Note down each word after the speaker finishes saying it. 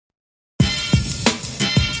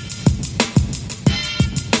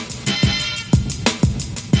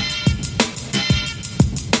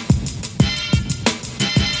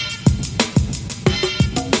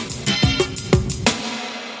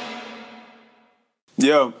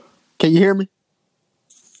Yo, Can you hear me?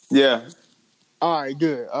 yeah, All right,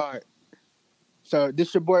 good. All right. So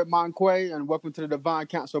this your boy Monquay, and welcome to the Divine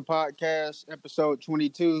Council Podcast, episode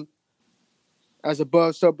 22. As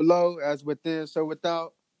above, so below; as within, so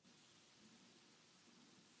without.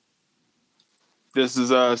 this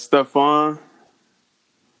is Stefan,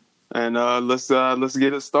 and let's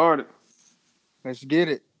get it started. Let's get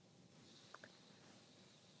it.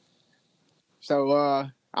 So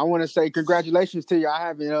I want to say congratulations to you.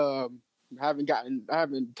 I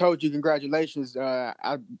haven't told you congratulations.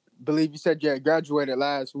 I believe you said you had graduated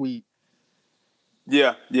last week.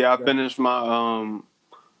 Yeah, I Yeah. finished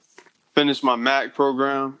my Mac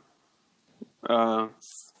program. Uh,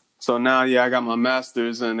 so now, I got my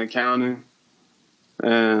master's in accounting,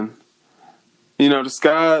 and the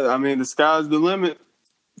sky's the limit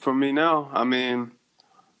for me now. I mean,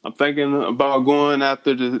 I'm thinking about going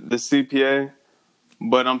after the CPA,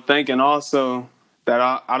 but I'm thinking also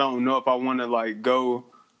that I don't know if I want to like go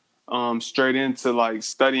straight into like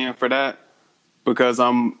studying for that because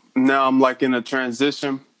I'm like in a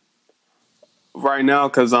transition right now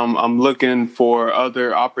because I'm looking for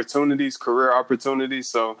other opportunities, career opportunities.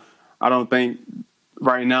 So I don't think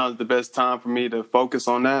right now is the best time for me to focus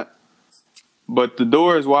on that. But the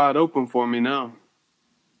door is wide open for me now.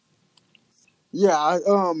 Yeah,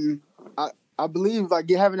 I believe like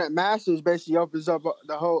having that master's basically opens up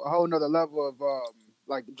the whole nother level of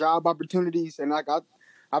like job opportunities, and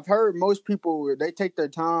I've heard most people they take their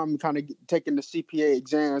time kind of taking the CPA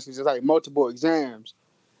exams because it's like multiple exams,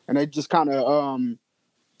 and they just kind of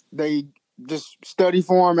they just study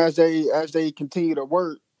for them as they continue to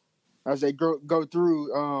work as they go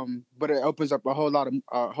through, but it opens up a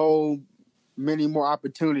whole many more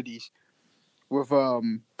opportunities with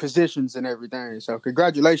positions and everything. So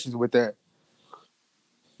congratulations with that.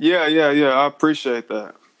 Yeah. I appreciate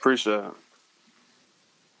that. Appreciate it.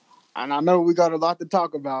 And I know we got a lot to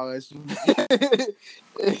talk about.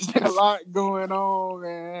 It's a lot going on,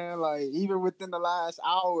 man. Like even within the last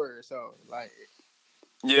hour or so. Like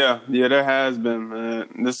Yeah, there has been,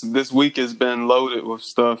 man. This week has been loaded with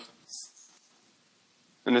stuff,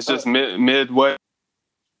 and it's uh, just midway.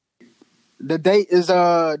 the date is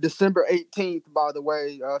December 18th, by the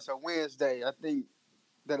way. So Wednesday. I think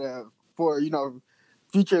that for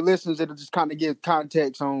future listeners, it'll just kind of give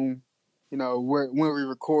context on where when we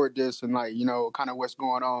record this and like kind of what's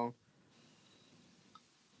going on.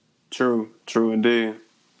 True indeed.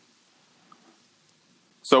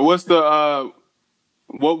 So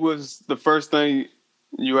what was the first thing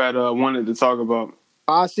you had wanted to talk about?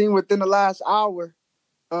 I seen within the last hour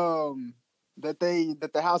um that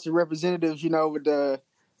the House of Representatives, with the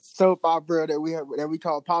soap opera that we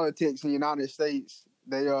call politics in the United States,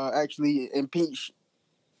 they actually impeached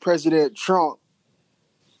President Trump.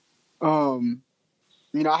 Um,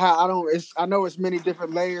 I don't. I know it's many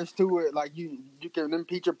different layers to it. Like you can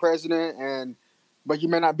impeach a president, but you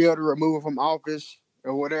may not be able to remove him from office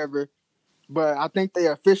or whatever. But I think they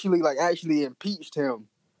officially like actually impeached him,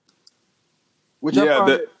 which Yeah, I found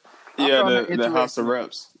that the House of interesting.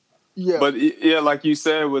 Reps. Yeah, But yeah, like you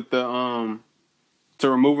said, with the to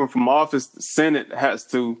remove him from office, the Senate has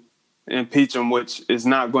to impeach him, which is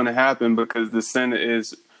not going to happen because the Senate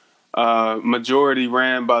is majority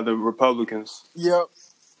ran by the Republicans. yep.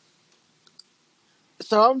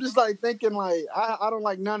 So I'm just like thinking like I don't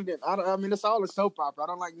like none of it. I mean it's all a soap opera. I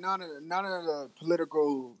don't like none of the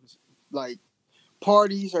political like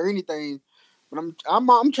parties or anything. But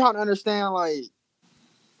I'm trying to understand like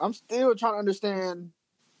I'm still trying to understand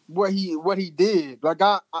what he did. Like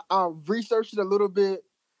I researched it a little bit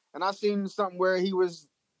and I seen something where he was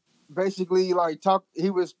basically like he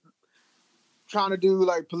was trying to do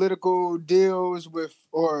like political deals with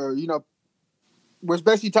or was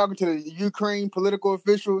basically talking to the Ukraine political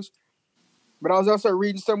officials. But I was also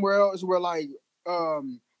reading somewhere else where like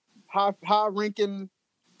high ranking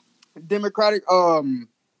Democratic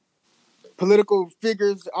political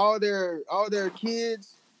figures, all their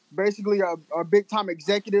kids basically are big time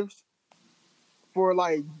executives for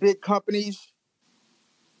like big companies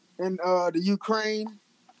in the Ukraine,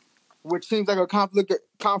 which seems like a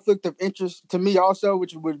conflict of interest to me also,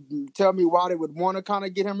 which would tell me why they would want to kind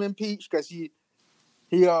of get him impeached because he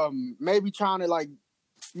may be trying to like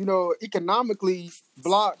economically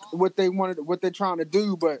block what they're trying to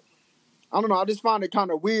do, but I don't know. I just find it kind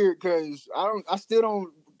of weird because I still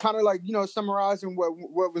don't kind of like summarizing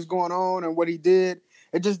what was going on and what he did.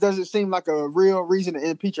 It just doesn't seem like a real reason to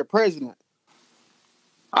impeach a president.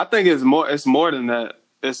 I think it's more. It's more than that.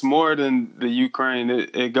 It's more than the Ukraine.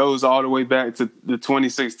 It goes all the way back to the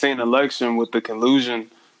 2016 election with the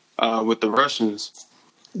collusion with the Russians.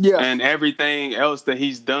 Yeah. and everything else that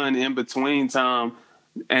he's done in between time.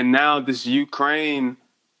 And now this Ukraine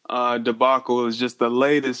debacle is just the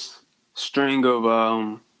latest string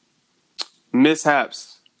of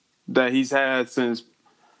mishaps that he's had since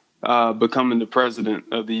becoming the president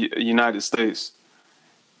of the United States.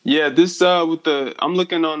 Yeah, this with the I'm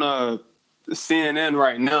looking on CNN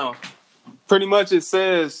right now. Pretty much it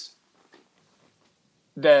says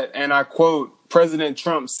that, and I quote, President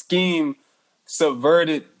Trump's scheme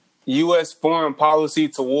subverted U.S. foreign policy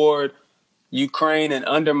toward Ukraine and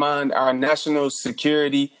undermined our national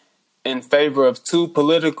security in favor of two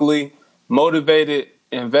politically motivated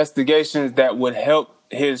investigations that would help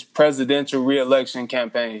his presidential reelection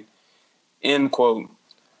campaign. End quote.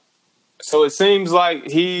 So it seems like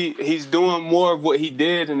he's doing more of what he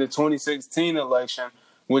did in the 2016 election,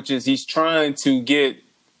 which is he's trying to get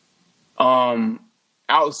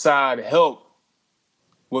outside help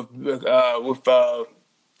with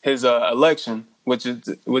his election, which is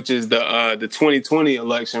the 2020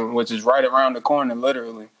 election, which is right around the corner,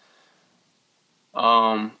 literally.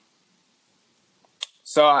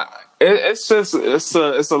 So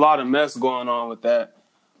it's a lot of mess going on with that,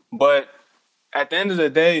 but at the end of the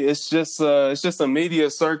day, it's just a media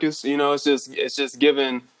circus. You know, it's just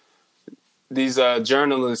giving these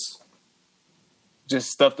journalists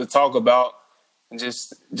just stuff to talk about, and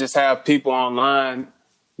just have people online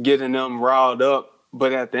getting them riled up.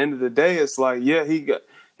 But at the end of the day, it's like, yeah, he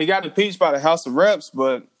got impeached by the House of Reps,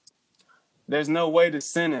 but there's no way the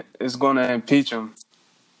Senate is going to impeach him.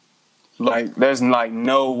 Like, there's like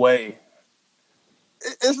no way.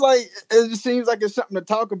 It's like it just seems like it's something to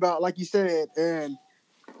talk about, like you said, and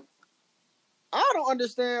I don't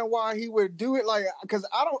understand why he would do it. Like, because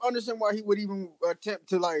I don't understand why he would even attempt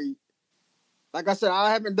to like I said,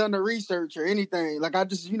 I haven't done the research or anything. Like I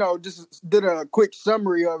just just did a quick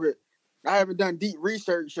summary of it. I haven't done deep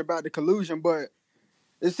research about the collusion, but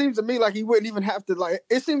it seems to me like he wouldn't even have to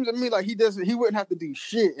it seems to me like he wouldn't have to do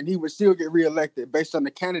shit and he would still get reelected based on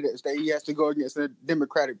the candidates that he has to go against in the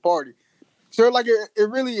Democratic Party. So like it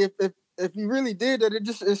really if he really did that,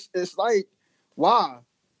 it's like why?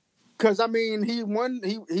 Because I mean he won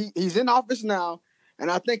he's in office now,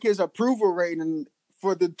 and I think his approval rating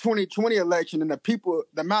for the 2020 election and the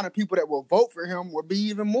amount of people that will vote for him will be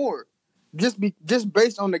even more, just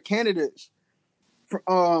based on the candidates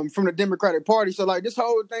from the Democratic Party. So like this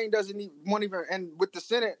whole thing won't even, and with the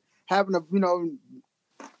Senate having to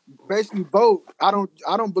basically vote, I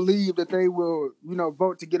don't believe that they will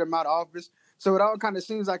vote to get him out of office. So it all kind of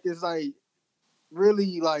seems like it's like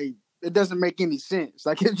really like it doesn't make any sense.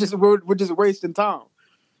 Like it's just we're just wasting time,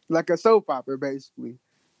 like a soap opera basically,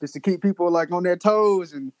 just to keep people like on their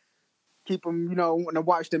toes and keep them wanting to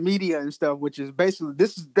watch the media and stuff. Which is basically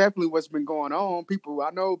this is definitely what's been going on.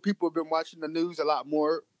 I know people have been watching the news a lot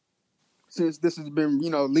more since this has been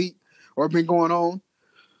leaked or been going on,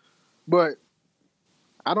 but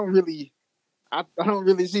I don't really. I don't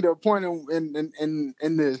really see the point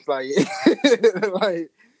in this. Like, like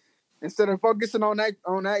instead of focusing on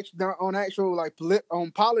actual like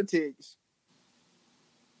on politics,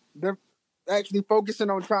 they're actually focusing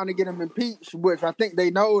on trying to get him impeached. Which I think they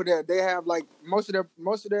know that they have like most of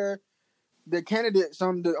their candidates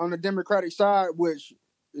on the Democratic side. Which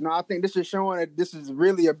I think this is showing that this is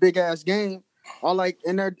really a big ass game. All like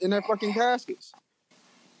in their fucking caskets.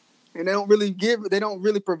 And they don't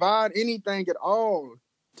really provide anything at all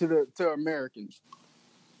to Americans.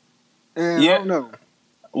 And I Yeah. don't know.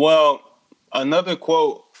 Well, another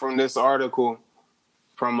quote from this article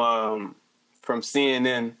from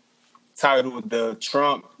CNN titled "The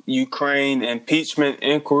Trump Ukraine Impeachment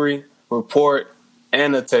Inquiry Report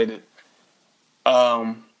Annotated."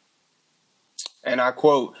 Um, and I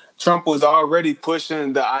quote, Trump was already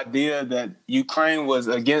pushing the idea that Ukraine was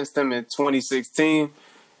against him in 2016.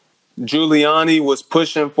 Giuliani was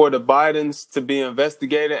pushing for the Bidens to be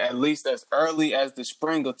investigated at least as early as the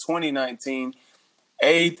spring of 2019.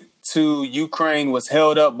 Aid to Ukraine was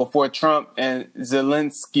held up before Trump and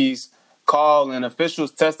Zelensky's call, and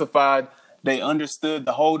officials testified they understood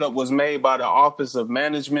the holdup was made by the Office of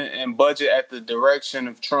Management and Budget at the direction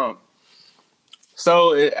of Trump.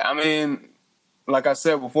 So, I mean, like I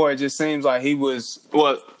said before, it just seems like he was,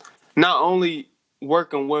 not only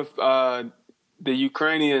working with the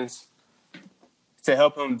Ukrainians to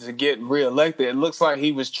help him to get reelected, it looks like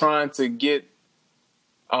he was trying to get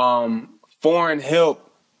foreign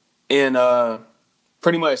help in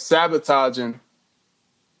pretty much sabotaging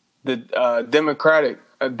the Democratic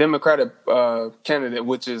candidate,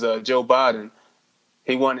 which is Joe Biden.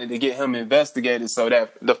 He wanted to get him investigated so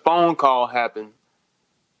that the phone call happened.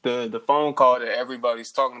 The phone call that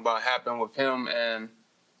everybody's talking about happened with him and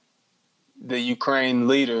the Ukraine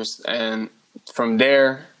leaders, and from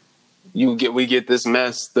there we get this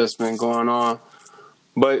mess that's been going on.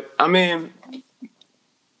 But I mean,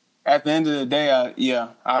 at the end of the day,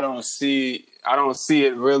 I don't see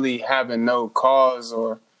it really having no cause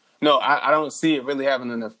or no, I don't see it really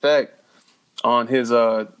having an effect on his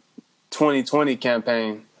 2020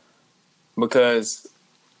 campaign, because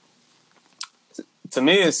to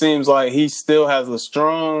me it seems like he still has a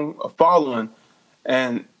strong following.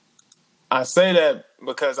 And I say that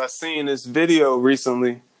because I seen this video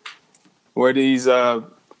recently where these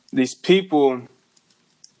people,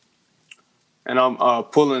 and I'm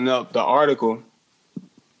pulling up the article.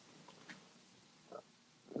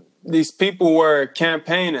 These people were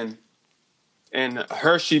campaigning in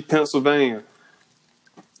Hershey, Pennsylvania.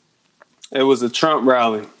 It was a Trump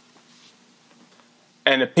rally,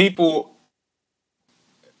 and the people,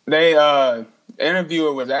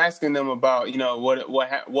 interviewer was asking them about, what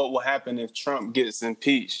will happen if Trump gets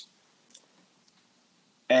impeached,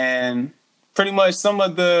 and pretty much some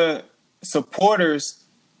of the supporters,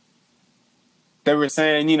 they were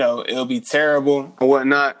saying, it'll be terrible or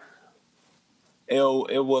whatnot. It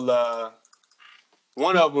will.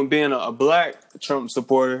 One of them being a black Trump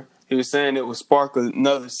supporter, he was saying it would spark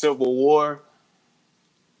another civil war.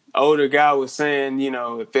 Older guy was saying,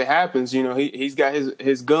 if it happens, he's got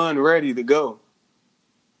his gun ready to go.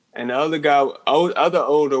 And the other guy, other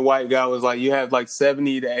older white guy, was like, you have like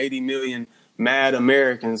 70 to 80 million mad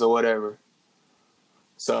Americans or whatever.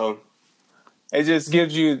 So it just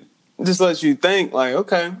lets you think, like,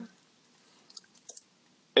 okay,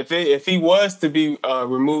 if he was to be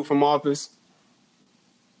removed from office,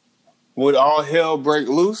 would all hell break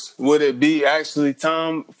loose? Would it be actually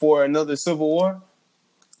time for another civil war?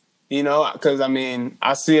 Because, I mean,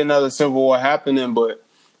 I see another civil war happening, but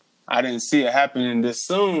I didn't see it happening this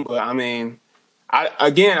soon. But, I mean, I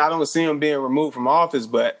don't see him being removed from office,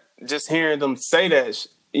 but just hearing them say that,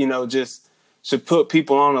 just should put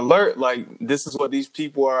people on alert. Like, this is what these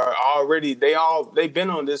people are already, they've been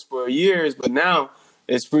on this for years, but now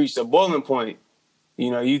it's reached a boiling point.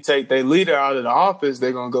 You take their leader out of the office,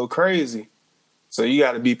 they're going to go crazy. So you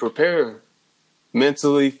got to be prepared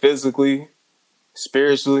mentally, physically,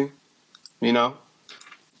 spiritually,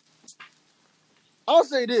 I'll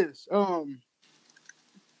say this.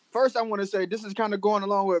 First, I want to say this is kind of going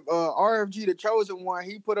along with RFG, the Chosen One.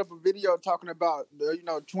 He put up a video talking about the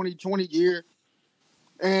 2020 year,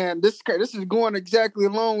 and this is going exactly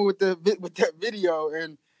along with that video.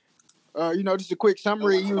 And just a quick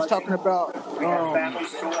summary. He was talking about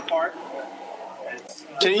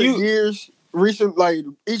years recent, like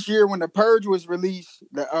each year when The Purge was released,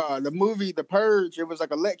 the movie The Purge, it was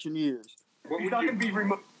like election years.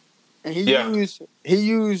 And he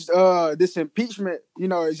used this impeachment,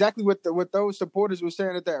 exactly what those supporters were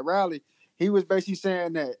saying at that rally. He was basically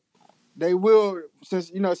saying that they will,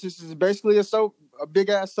 since it's basically a big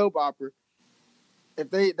ass soap opera, if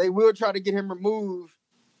they will try to get him removed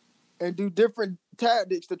and do different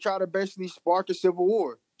tactics to try to basically spark a civil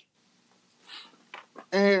war.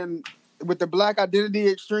 And with the black identity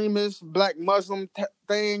extremists, black Muslim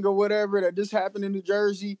thing or whatever that just happened in New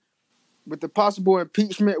Jersey, with the possible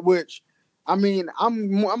impeachment, which, I mean,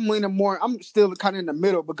 I'm leaning more. I'm still kind of in the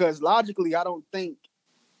middle because logically, I don't think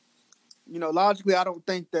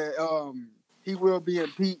that he will be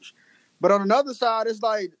impeached. But on another side, it's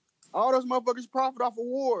like all those motherfuckers profit off of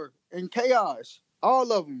war and chaos,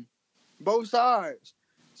 all of them, both sides.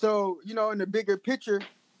 So in the bigger picture,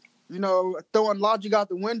 throwing logic out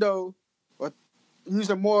the window, or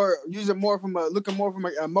looking more from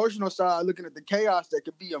an emotional side, looking at the chaos that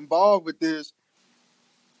could be involved with this.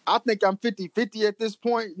 I think I'm 50-50 at this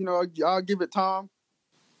point. I'll give it time.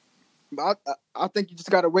 But I think you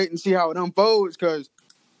just got to wait and see how it unfolds, because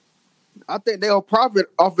I think they'll profit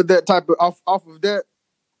off of that off of that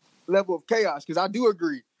level of chaos. Because I do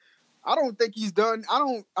agree. I don't think he's done.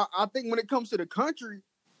 I think when it comes to the country,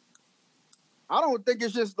 I don't think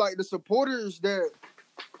it's just like the supporters that.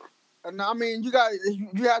 And I mean, you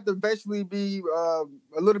have to basically be a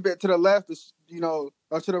little bit to the left,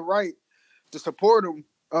 or to the right to support him,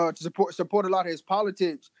 to support a lot of his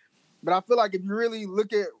politics. But I feel like if you really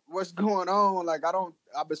look at what's going on, like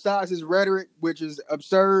besides his rhetoric, which is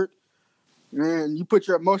absurd, and you put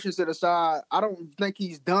your emotions to the side, I don't think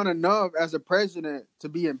he's done enough as a president to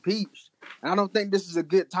be impeached. And I don't think this is a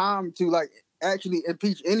good time to actually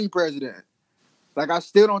impeach any president. I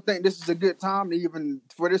still don't think this is a good time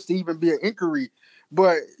for this to even be an inquiry.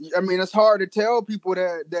 But I mean, it's hard to tell people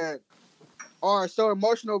that are so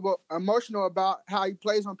emotional about how he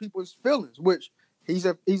plays on people's feelings, which he's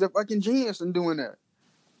a fucking genius in doing that.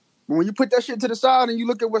 But when you put that shit to the side and you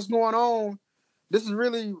look at what's going on, this is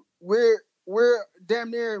really we're damn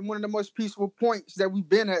near one of the most peaceful points that we've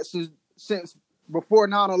been at since before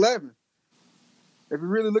 9/11. If you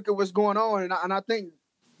really look at what's going on, and I think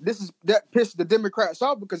that pissed the Democrats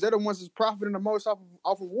off because they're the ones that's profiting the most off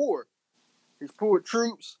of war. He's pulled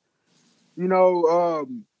troops,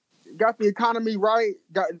 got the economy right.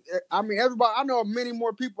 Everybody. I know many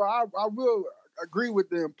more people. I will agree with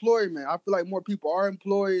the employment. I feel like more people are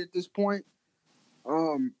employed at this point.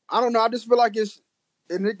 I don't know. I just feel like it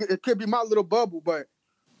could be my little bubble, but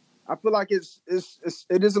I feel like it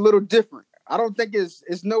is a little different. I don't think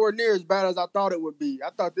it's nowhere near as bad as I thought it would be. I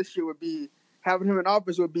thought this shit would be, having him in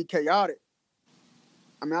office would be chaotic.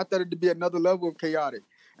 I mean, I thought it'd be another level of chaotic,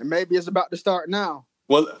 and maybe it's about to start now.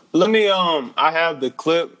 Well, let me. I have the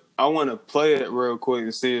clip. I want to play it real quick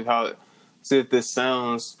to see if the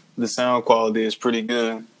sound quality is pretty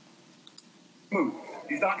good.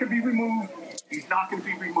 He's not going to be removed. He's not going to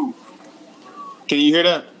be removed. Can you hear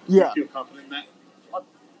that? Yeah. You feel confident in that?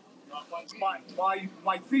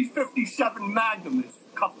 My 357 Magnum is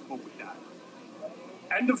comfortable with that.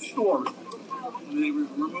 End of story. They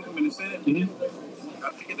remove him in the Senate. Mm-hmm. I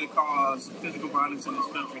think it'll cause physical violence in this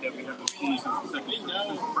country that we haven't seen since the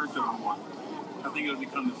first Civil War. I think it'll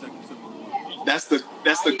become the second Civil War. That's the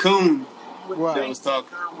coon that was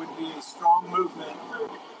talking. There would be a strong movement. It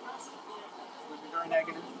would be very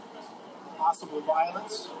negative. Possible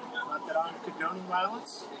violence. Not that I'm condoning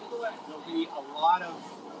violence. There'll be a lot of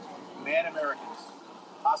mad Americans.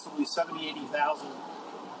 Possibly 70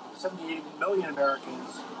 million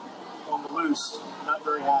Americans on the loose, not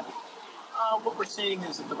very happy. What we're seeing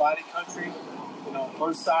is a divided country.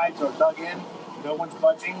 Both sides are dug in. No one's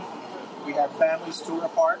budging. We have families torn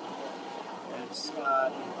apart. It's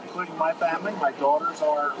including my family. My daughters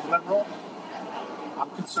are liberal. I'm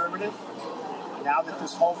conservative. Now that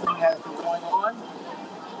this whole thing has been going on, we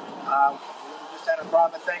just had a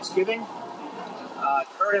problem at Thanksgiving.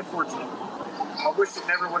 Very unfortunate. I wish it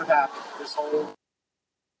never would have happened. This whole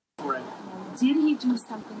thing. Did he do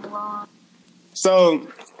something wrong? So,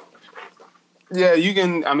 yeah, you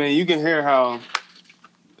can hear how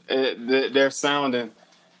they're sounding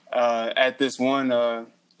at this one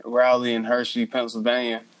rally in Hershey,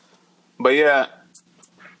 Pennsylvania. But yeah,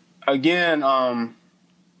 again,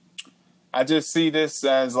 I just see this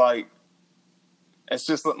as like, it's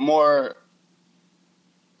just more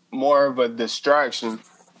of a distraction,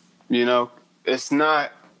 It's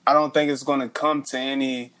not, I don't think it's going to come to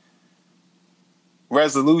any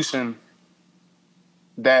resolution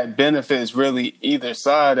that benefits really either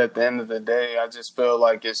side at the end of the day. I just feel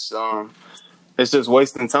like it's just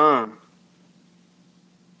wasting time.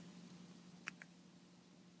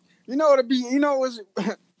 This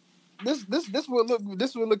would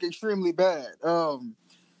look extremely bad.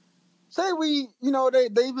 Say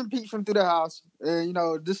they've impeached him through the House, and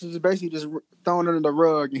this is basically just thrown under the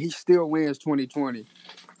rug, and he still wins 2020.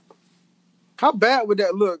 How bad would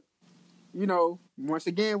that look? Once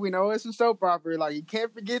again, we know it's a soap opera. Like, you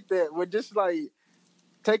can't forget that. We're just like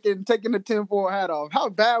taking the tinfoil hat off. How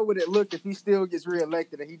bad would it look if he still gets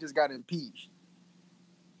reelected and he just got impeached?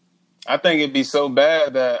 I think it'd be so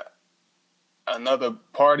bad that another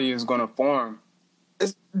party is going to form.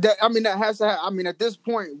 That has to happen. At this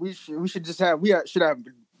point, we should have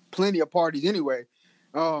plenty of parties anyway.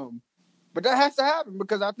 But that has to happen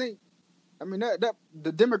because I think, that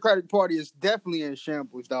the Democratic Party is definitely in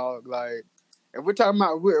shambles, dog. Like, if we're talking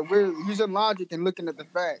about, we're using logic and looking at the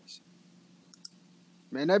facts.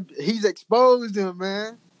 Man, he's exposed him,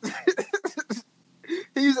 man.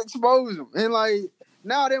 He's exposed him. And like,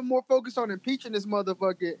 now they're more focused on impeaching this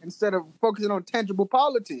motherfucker instead of focusing on tangible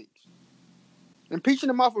politics. Impeaching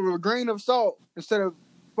him off of a grain of salt instead of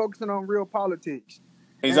focusing on real politics.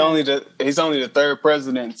 He's only the third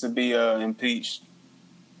president to be impeached.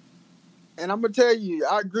 And I'm gonna tell you,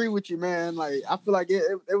 I agree with you, man. Like, I feel like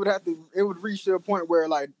it would reach to a point where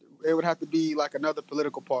like it would have to be like another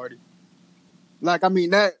political party. Like,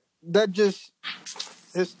 that just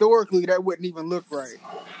historically that wouldn't even look right.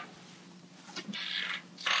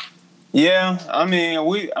 Yeah,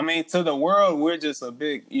 to the world, we're just a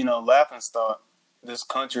big, laughing stock. This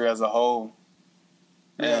country as a whole,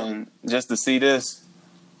 and just to see this,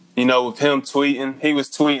 with him tweeting, he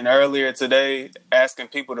was tweeting earlier today, asking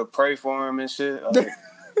people to pray for him and shit. Like,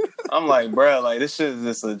 I'm like, bro, like, this shit is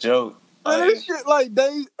just a joke. Like, this shit like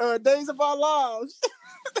days of our lives.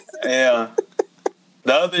 Yeah.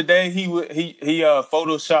 The other day, he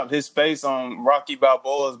photoshopped his face on Rocky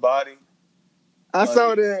Balboa's body. I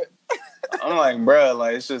saw that. I'm like, bro,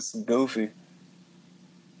 like, it's just goofy.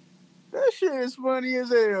 That shit is funny as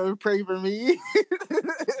hell. Pray for me.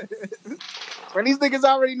 But these niggas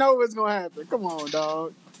already know what's gonna happen. Come on,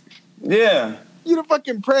 dog. Yeah. You the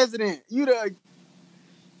fucking president. You the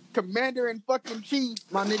commander in fucking chief,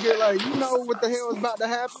 my nigga. Like, you know what the hell is about to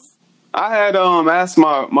happen. I had asked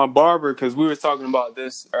my barber because we were talking about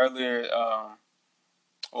this earlier.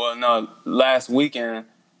 Last weekend.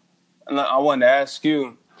 And I wanted to ask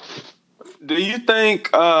you: do you think?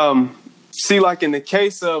 See, like in the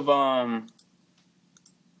case of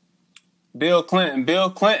Bill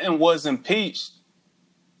Clinton was impeached,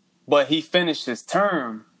 but he finished his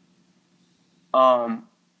term.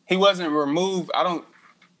 He wasn't removed.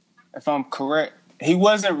 If I'm correct, he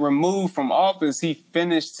wasn't removed from office. He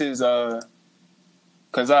finished his there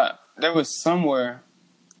was somewhere.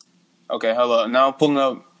 Okay, hello. Now I'm pulling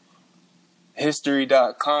up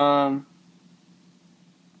history.com.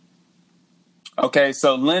 Okay,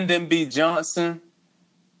 so Lyndon B. Johnson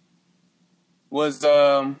was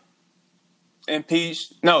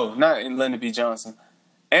impeached. No, not Lyndon B. Johnson.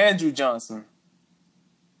 Andrew Johnson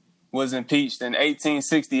was impeached in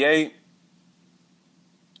 1868.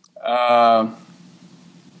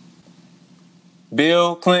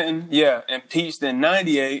 Bill Clinton, impeached in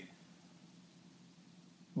 98.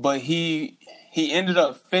 But he ended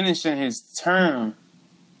up finishing his term.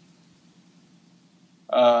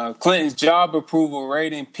 Clinton's job approval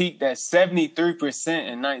rating peaked at 73%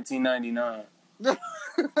 in 1999.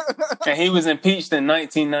 And he was impeached in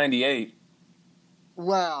 1998.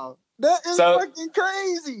 Wow. That is fucking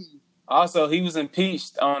crazy. Also, he was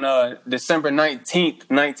impeached on December 19th,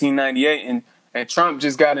 1998, and Trump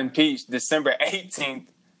just got impeached December 18th,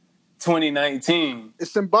 2019.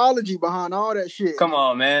 It's symbology behind all that shit. Come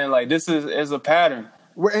on, man. Like, this is a pattern.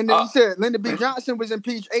 And then you said Lyndon B. Johnson was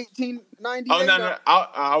impeached 1898. Oh, no.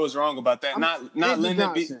 I was wrong about that. Not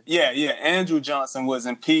Lyndon B. Yeah. Andrew Johnson was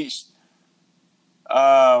impeached.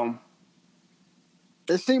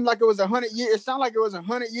 It seemed like it was 100 years. It sounded like it was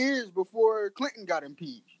 100 years before Clinton got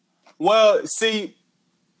impeached. Well, see,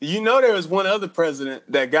 there was one other president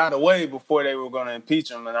that got away before they were going to impeach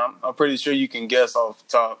him, and I'm pretty sure you can guess off the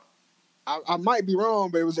top. I might be wrong,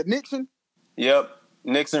 but was it Nixon? Yep,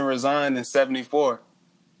 Nixon resigned in 1974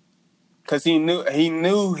 because he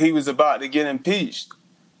knew he was about to get impeached.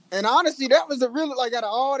 And honestly, that was out of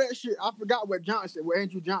all that shit, I forgot what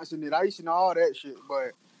Andrew Johnson did. I used to know all that shit,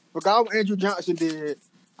 but forgot what Andrew Johnson did.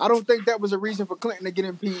 I don't think that was a reason for Clinton to get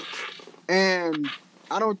impeached, and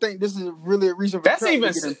I don't think this is really a reason for Trump to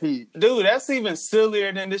get impeached. Dude, that's even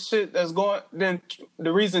sillier than this shit than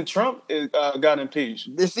the reason Trump got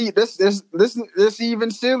impeached. This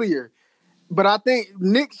even sillier. But I think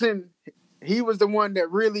Nixon, he was the one that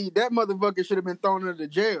motherfucker should have been thrown into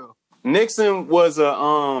jail. Nixon was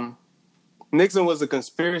a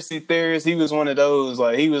conspiracy theorist. He was one of those,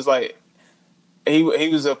 like, he was a white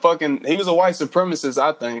supremacist,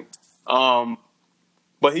 I think.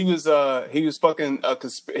 But he was a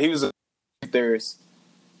theorist.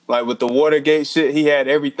 Like, with the Watergate shit, he had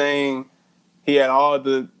everything. He had all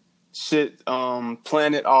the shit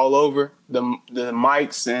planted all over, the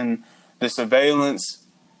mics and the surveillance.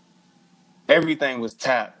 Everything was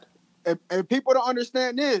tapped. And people don't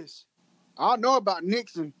understand this. I know about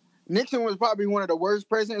Nixon. Nixon was probably one of the worst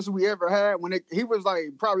presidents we ever had. He was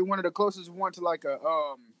like probably one of the closest one to like a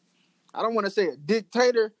I don't want to say a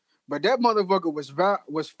dictator, but that motherfucker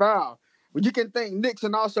was foul. But you can thank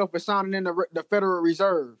Nixon also for signing in the Federal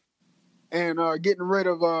Reserve and getting rid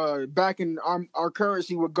of backing our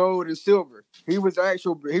currency with gold and silver. He was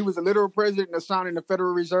a literal president of signing the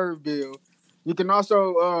Federal Reserve bill. You can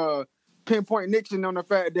also pinpoint Nixon on the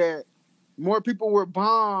fact that more people were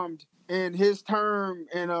bombed in his term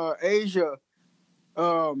in Asia.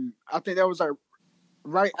 I think that was like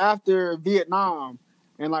right after Vietnam.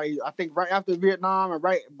 And like, I think right after Vietnam and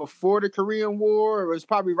right before the Korean War, it was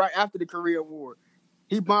probably right after the Korean War.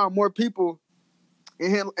 He bombed more people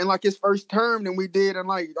in like his first term than we did in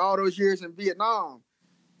like all those years in Vietnam.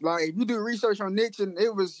 Like, if you do research on Nixon,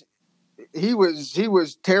 he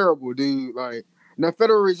was terrible, dude. Like, the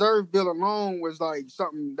Federal Reserve Bill alone was like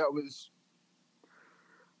something that was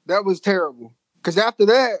terrible. Because after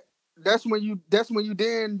that, that's when you get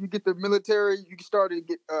the military. You start to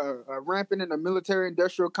get ramping in the military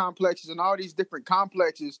industrial complexes and all these different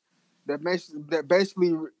complexes that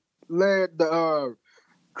basically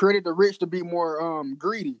created the rich to be more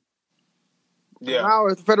greedy. Yeah. Now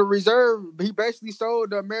at the Federal Reserve, he basically sold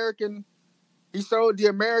the American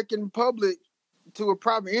public to a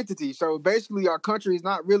private entity. So basically, our country is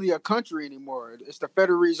not really a country anymore. It's the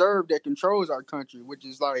Federal Reserve that controls our country, which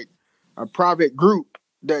is like a private group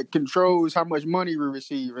that controls how much money we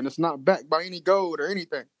receive, and it's not backed by any gold or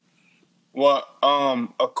anything. Well,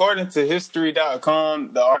 according to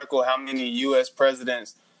History.com, the article "How many U.S.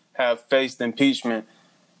 presidents have faced impeachment,"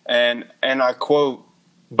 and I quote,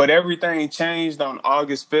 "But everything changed on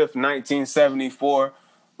August 5th, 1974,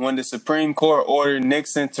 when the Supreme Court ordered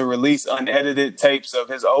Nixon to release unedited tapes of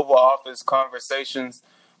his Oval Office conversations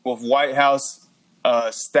with White House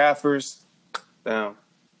staffers." Damn,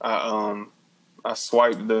 I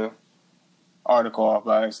swiped the article off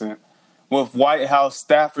by accident. With White House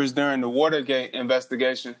staffers during the Watergate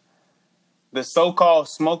investigation. The so-called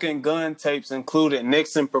smoking gun tapes included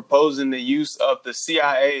Nixon proposing the use of the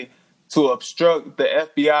CIA to obstruct the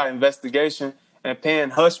FBI investigation and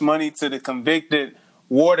paying hush money to the convicted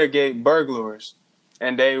Watergate burglars.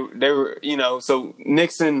 And they were, so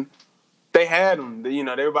Nixon, they had him. They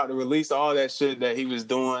were about to release all that shit that he was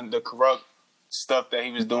doing, the corrupt stuff that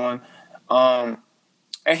he was doing.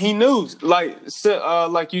 And he knew, like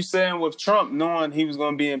you saying with Trump, knowing he was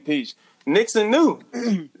going to be impeached. Nixon knew.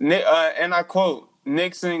 And I quote,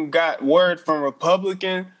 Nixon got word from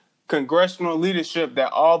Republican congressional leadership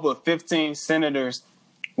that all but 15 senators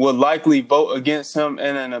would likely vote against him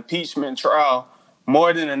in an impeachment trial,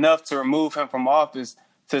 more than enough to remove him from office.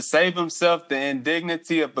 To save himself the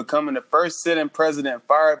indignity of becoming the first sitting president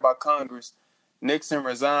fired by Congress, Nixon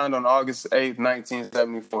resigned on August 8,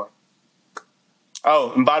 1974.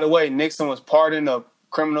 Oh, and by the way, Nixon was pardoned of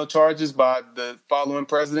criminal charges by the following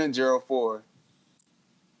president, Gerald Ford.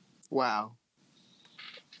 Wow.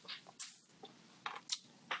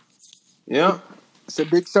 Yeah. It's a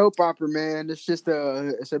big soap opera, man. It's just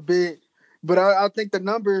it's a big, but I think the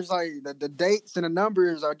numbers, like the dates and the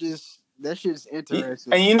numbers are just, that shit's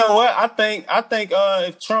interesting. And you know what? I think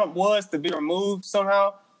if Trump was to be removed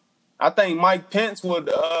somehow, I think Mike Pence would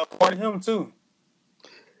pardon him too.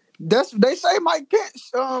 They say Mike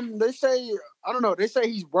Pence. They say, I don't know. They say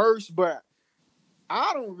he's worse, but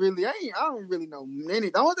I don't really know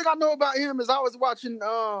any. The only thing I know about him is I was watching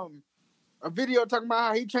a video talking about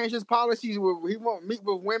how he changed his policies where he won't meet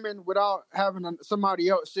with women without having somebody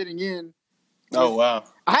else sitting in. Oh wow!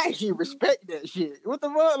 I actually respect that shit. What the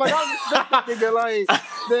fuck? Like, I respect that nigga. Like,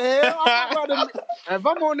 the hell? I'm not about to, if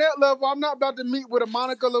I'm on that level, I'm not about to meet with a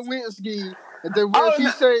Monica Lewinsky and then where she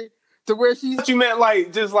say. To where she's. What you meant,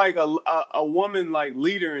 like just like a woman, like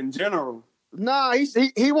leader in general? Nah,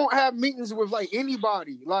 he won't have meetings with like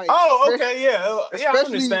anybody. Like, oh, okay, yeah, I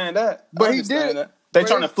understand that. But he did. That. They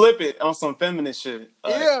trying to flip it on some feminist shit.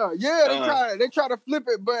 Like, they try to flip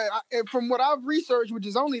it. But from what I've researched, which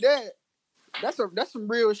is only that, that's some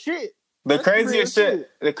real shit. The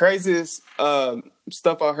craziest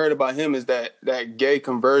stuff I heard about him is that gay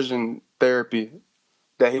conversion therapy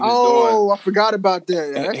that he was doing. Oh, I forgot about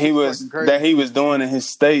that. He was doing in his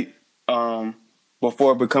state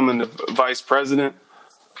before becoming the vice president.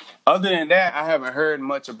 Other than that, I haven't heard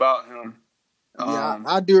much about him. Yeah,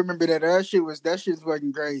 I do remember that. That shit's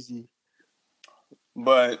fucking crazy.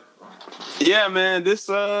 But yeah, man, this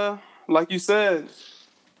like you said,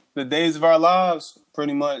 the days of our lives,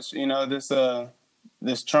 pretty much.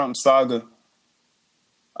 This Trump saga.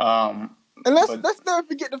 And let's never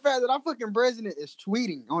forget the fact that our fucking president is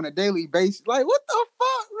tweeting on a daily basis. Like, what the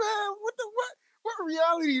fuck, man? What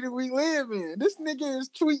reality do we live in? This nigga is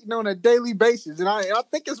tweeting on a daily basis, and I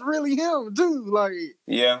think it's really him too. Like,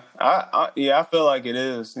 yeah, I feel like it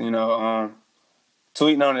is. Tweeting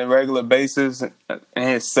on a regular basis in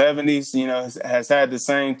his 70s. Has had the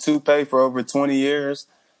same toupee for over 20 years.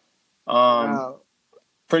 wow.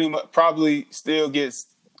 Pretty much, probably still gets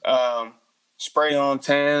spray on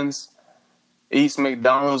tans. Eats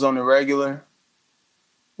McDonald's on the regular.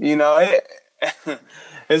 He's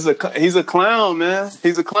a clown, man.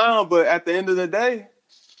 He's a clown, but at the end of the day,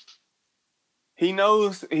 he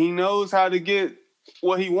knows how to get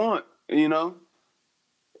what he wants.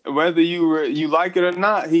 Whether you like it or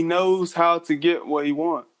not, he knows how to get what he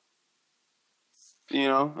wants.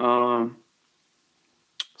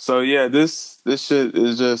 So yeah, this shit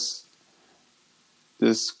is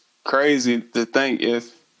just crazy to think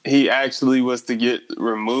if he actually was to get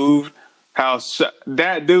removed,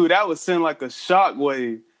 that would send like a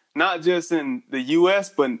shockwave, not just in the U.S.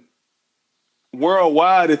 but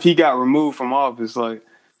worldwide. If he got removed from office, like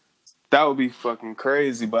that would be fucking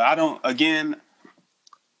crazy. But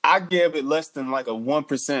I give it less than like a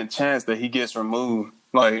 1% chance that he gets removed,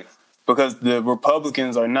 like because the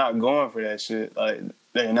Republicans are not going for that shit. Like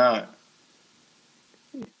they're not.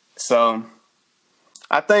 So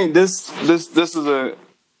I think this is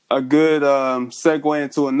a good segue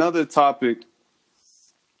into another topic.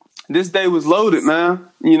 This day was loaded, man.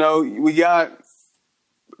 We got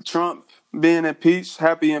Trump being impeached.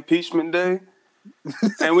 Happy Impeachment Day.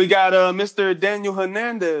 And we got Mr. Daniel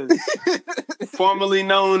Hernandez, formerly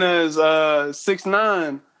known as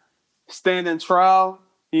 6ix9ine, standing trial.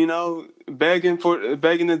 You know, begging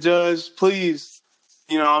the judge, please.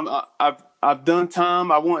 You know, I've done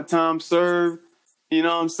time. I want time served. You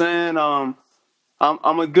know what I'm saying?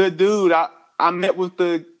 I'm a good dude. I met with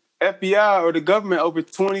the FBI or the government over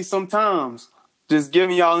 20 some times, just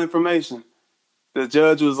giving y'all information. The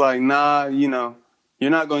judge was like, nah, you know,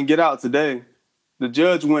 you're not going to get out today. The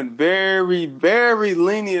judge went very, very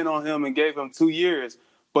lenient on him and gave him 2 years.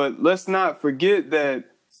 But let's not forget that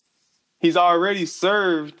he's already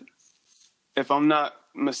served, if I'm not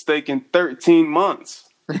mistaken, 13 months.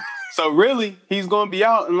 So really, he's going to be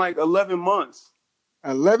out in like 11 months.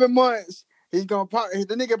 11 months. He's gonna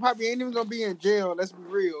the nigga probably ain't even gonna be in jail. Let's be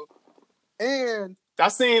real. And I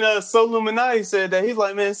seen Soluminati said that he's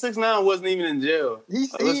like, man, 6ix9ine wasn't even in jail. he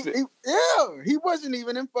wasn't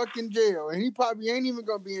even in fucking jail, and he probably ain't even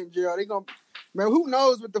gonna be in jail. They gonna, man, who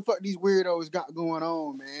knows what the fuck these weirdos got going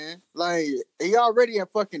on, man? Like, he already a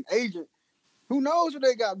fucking agent. Who knows what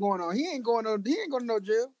they got going on? He ain't going to no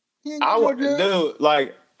jail. He ain't going to no jail. Dude,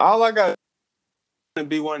 like, all I got to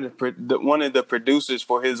be one of the producers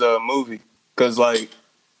for his movie. Cause like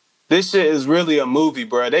this shit is really a movie,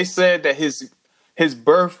 bro. They said that his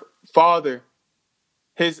birth father,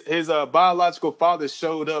 his biological father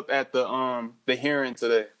showed up at the hearing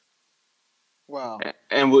today. Wow.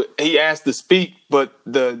 And he asked to speak, but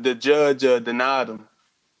the judge denied him.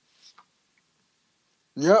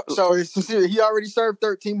 Yep. So he already served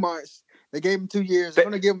 13 months. They gave him 2 years. They're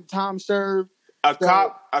gonna give him time served. A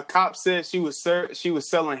cop said she was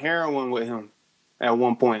selling heroin with him at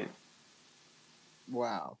one point.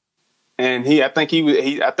 Wow. And I think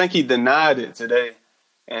he denied it today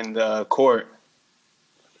in the court.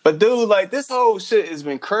 But dude, like this whole shit has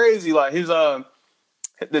been crazy. Like his the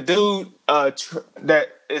dude that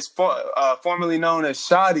is formerly known as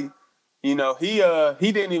Shotty, you know, he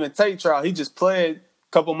didn't even take trial. He just pled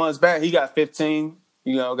a couple months back. He got 15.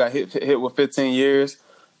 You know, got hit with 15 years.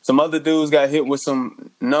 Some other dudes got hit with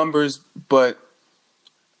some numbers, but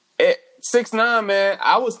 6ix9ine, man,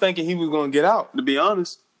 I was thinking he was gonna get out, to be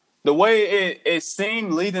honest. The way it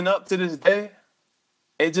seemed leading up to this day,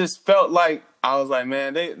 it just felt like I was like,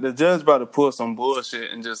 man, the judge about to pull some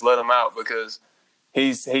bullshit and just let him out because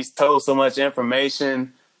he's told so much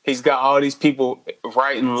information. He's got all these people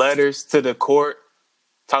writing letters to the court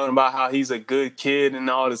talking about how he's a good kid and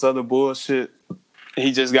all this other bullshit.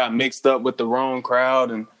 He just got mixed up with the wrong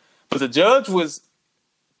crowd, but the judge was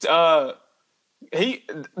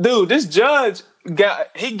this judge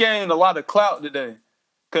gained a lot of clout today.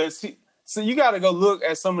 So you got to go look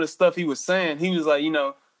at some of the stuff he was saying. He was like, you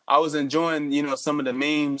know, I was enjoying, you know, some of the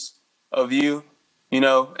memes of you, you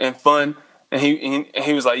know, and fun. And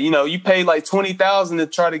he was like, you know, you paid like $20,000 to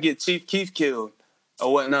try to get Chief Keef killed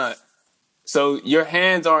or whatnot. So your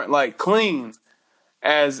hands aren't like clean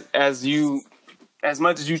as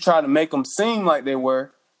much as you try to make them seem like they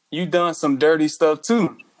were. You done some dirty stuff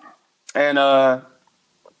too. And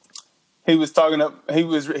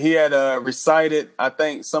he had recited, I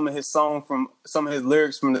think, some of his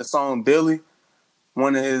lyrics from the song Billy,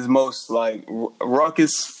 one of his most like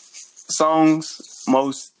ruckus songs,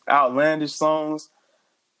 most outlandish songs.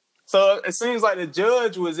 So it seems like the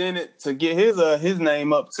judge was in it to get his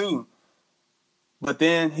name up too. But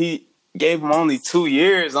then he gave him only 2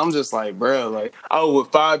 years. I'm just like, bro, like,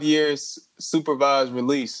 with 5 years supervised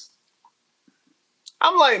release.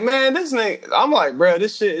 I'm like, man, bro,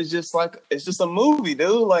 this shit is just like, it's just a movie,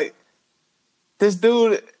 dude. Like, this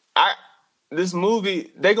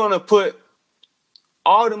movie, they're gonna put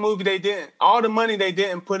all the money they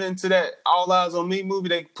didn't put into that All Eyes on Me movie,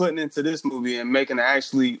 they putting into this movie and making an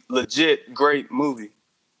actually legit great movie.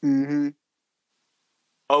 Mm-hmm.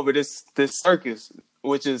 Over this circus,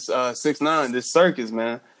 which is 6ix9ine, this circus,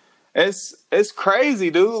 man. It's crazy,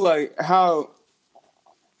 dude, like how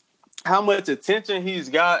much attention he's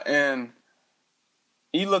got, and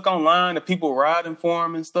you look online, the people riding for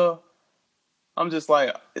him and stuff. I'm just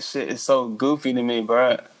like, this shit is so goofy to me,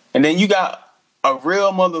 bro. And then you got a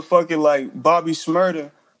real motherfucker like Bobby Shmurda,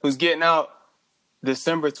 who's getting out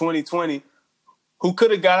December 2020, who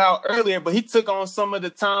could have got out earlier, but he took on some of the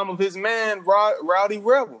time of his man, Rowdy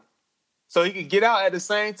Rebel, so he could get out at the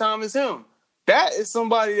same time as him. That is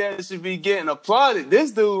somebody that should be getting applauded.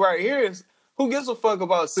 This dude right here who gives a fuck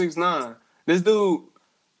about 6ix9ine? This dude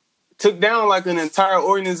took down like an entire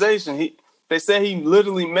organization. They said he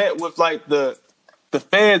literally met with like the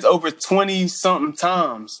feds over 20 something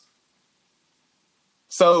times.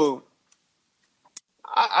 So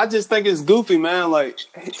I just think it's goofy, man. Like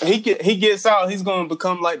he gets out, he's gonna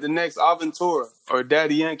become like the next Aventura or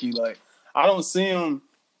Daddy Yankee. Like I don't see him.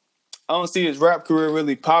 I don't see his rap career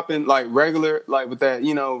really popping like regular, like with that,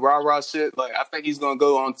 rah rah shit. Like I think he's gonna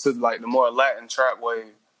go on to like the more Latin trap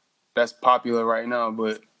wave that's popular right now.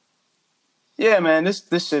 But yeah, man, this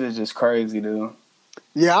shit is just crazy, dude.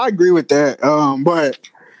 Yeah, I agree with that. But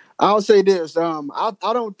I'll say this. I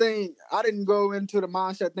don't think I didn't go into the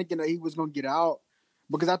mindset thinking that he was gonna get out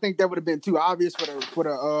because I think that would have been too obvious for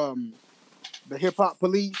the hip hop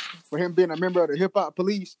police, for him being a member of the hip hop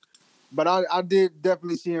police. But I did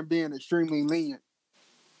definitely see him being extremely lenient,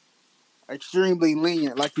 like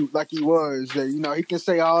he was. That he can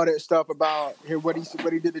say all that stuff about what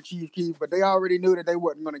he did to Chief Keef, but they already knew that they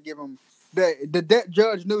wasn't gonna give him that. The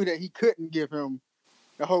judge knew that he couldn't give him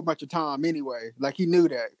a whole bunch of time anyway. Like he knew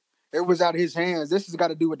that it was out of his hands. This has got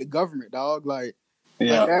to do with the government, dog. Like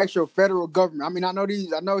the actual federal government. I mean, I know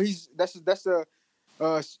that's a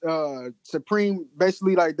supreme,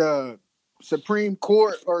 basically like the Supreme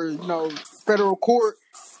Court or federal court.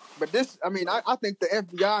 But this, I mean, I think the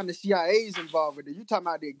FBI and the CIA is involved with it. You talking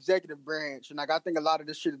about the executive branch, and like I think a lot of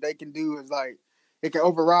the shit that they can do is like it can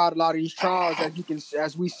override a lot of these trials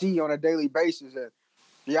as we see on a daily basis. And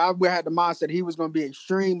yeah, I had the mindset he was going to be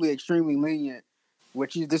extremely, extremely lenient.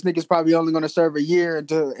 This nigga's probably only going to serve a year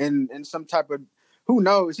in some type of, who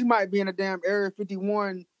knows? He might be in a damn Area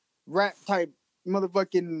 51 rap type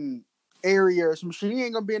motherfucking area or some shit. He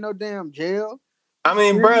ain't going to be in no damn jail. I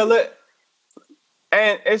mean, bro, look,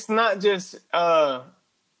 and it's not just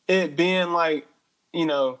it being like,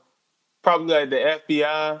 probably like the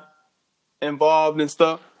FBI involved and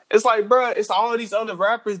stuff. It's like, bro, it's all these other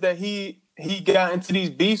rappers that he got into these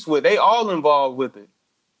beefs with. They all involved with it.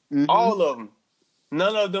 Mm-hmm. All of them.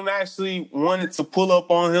 None of them actually wanted to pull up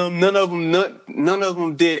on him. None of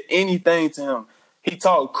them did anything to him. He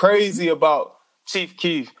talked crazy about Chief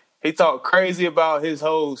Keef. He talked crazy about his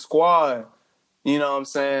whole squad. You know what I'm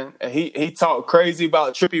saying? And he talked crazy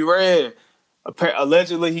about Trippie Redd.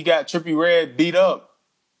 Allegedly, he got Trippie Redd beat up.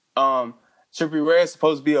 Trippie Redd's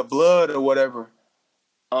supposed to be a blood or whatever.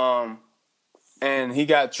 And he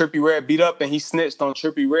got Trippie Redd beat up, and he snitched on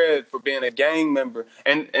Trippie Redd for being a gang member.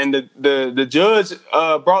 And the judge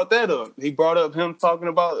brought that up. He brought up him talking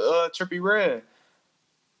about Trippie Redd.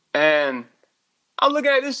 And I'm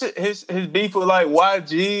looking at this shit, his beef with like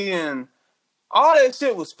YG and all that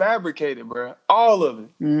shit was fabricated, bro. All of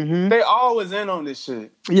it. Mm-hmm. They all was in on this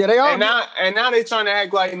shit. Yeah, they all. And now they trying to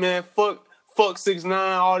act like, man, fuck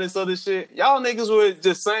 6ix9ine, all this other shit. Y'all niggas were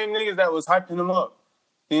just same niggas that was hyping him up.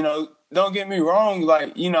 Don't get me wrong.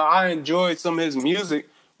 Like, I enjoyed some of his music,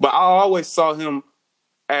 but I always saw him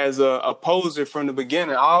as a poser from the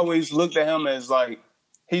beginning. I always looked at him as like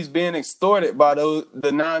he's being extorted by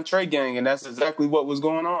the non-Trey gang, and that's exactly what was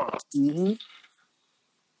going on. Mm-hmm.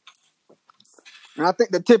 And I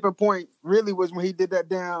think the tipping point really was when he did that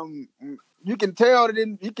damn. You can tell that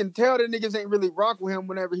niggas ain't really rock with him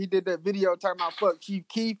whenever he did that video talking about fuck Chief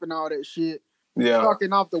Keef and all that shit. Yeah,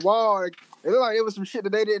 fucking off the wall. It looked like it was some shit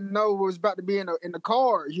that they didn't know was about to be in the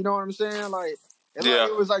cards. You know what I'm saying? Like,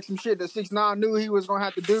 it was like some shit that 6ix9ine knew he was gonna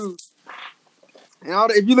have to do.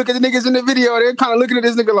 And if you look at the niggas in the video, they're kind of looking at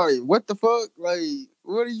this nigga like, what the fuck? Like,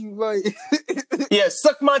 what are you like? Yeah,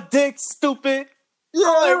 suck my dick, stupid. Yeah,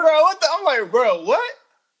 I'm like, bro, what?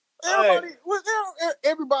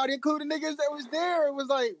 Everybody, including niggas that was there, it was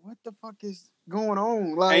like, what the fuck is going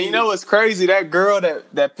on? Like, and you know what's crazy? That girl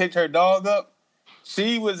that picked her dog up,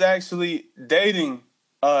 she was actually dating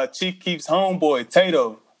Chief Keef's homeboy,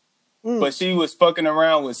 Tato. But she was fucking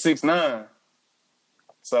around with 6ix9ine.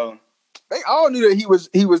 So they all knew that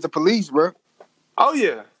he was the police, bro. Oh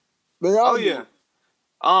yeah. They all knew. Yeah.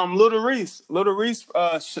 Lil Reese,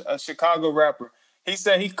 a Chicago rapper. He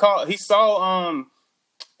said he saw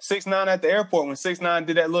 6ix9ine at the airport when 6ix9ine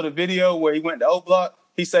did that little video where he went to O Block.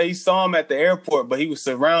 He said he saw him at the airport, but he was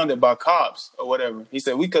surrounded by cops or whatever. He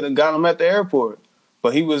said we could have got him at the airport,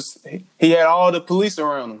 but he had all the police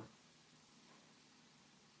around him.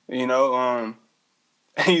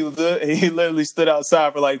 He literally stood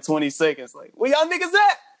outside for like 20 seconds, like, where y'all niggas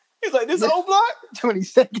at? He's like, this O Block? 20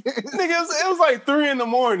 seconds. Nigga, it was like 3 a.m,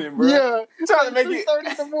 bro. Yeah. Trying to make it 3:30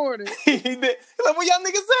 in the morning. He did. He's like, where y'all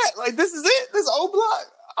niggas at? Like, this is it? This O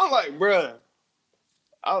Block? I'm like, bruh.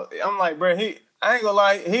 I'm like, bruh, I ain't gonna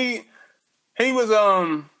lie, he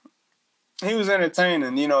was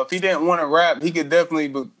entertaining. If he didn't want to rap, he could definitely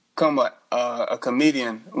become a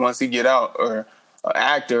comedian once he get out, or an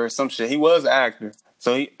actor or some shit. He was an actor.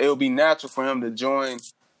 So it would be natural for him to join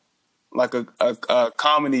like a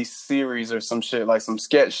comedy series or some shit, like some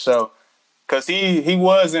sketch show. Cause he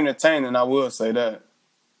was entertaining, I will say that.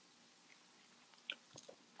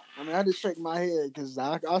 I mean, I just shake my head because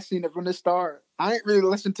I seen it from the start. I ain't really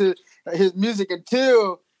listened to his music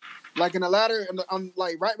until like in the latter,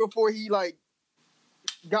 like right before he like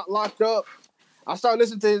got locked up. I started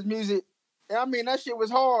listening to his music. And I mean, that shit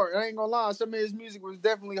was hard. I ain't gonna lie. Some of his music was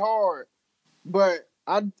definitely hard, but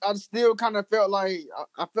I still kind of felt like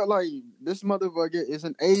I felt like this motherfucker is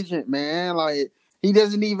an agent, man. Like he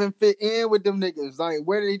doesn't even fit in with them niggas. Like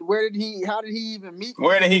how did he even meet?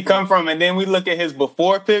 Where did he come from? And then we look at his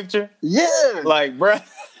before picture. Yeah, Like, bruh,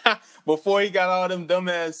 before he got all them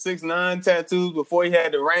dumbass 6ix9ine tattoos, before he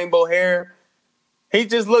had the rainbow hair, he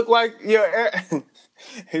just looked like he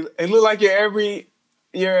looked like your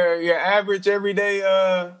average everyday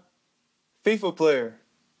FIFA player.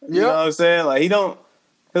 You know what I'm saying? Like he look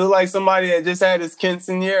like somebody that just had his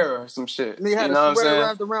quinceañera or some shit. And he had a sweater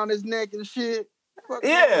wrapped around his neck and shit. Fuck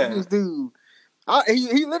this dude.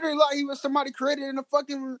 He literally like he was somebody created in a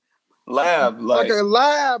fucking lab, like a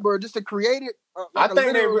lab or just a created. I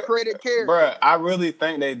think they created character. Bruh, I really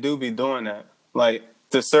think they do be doing that. Like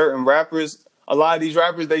to certain rappers, a lot of these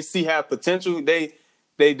rappers they have potential. They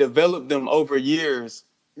develop them over years.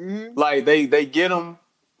 Mm-hmm. Like they get them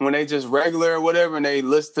when they just regular or whatever, and they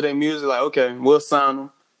listen to their music. Like, okay, we'll sign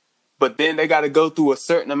them. But then they got to go through a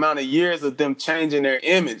certain amount of years of them changing their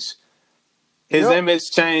image. His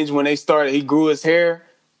image changed when they started. He grew his hair.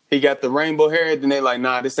 He got the rainbow hair. Then they like,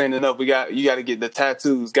 nah, this ain't enough. You got to get the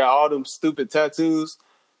tattoos. Got all them stupid tattoos.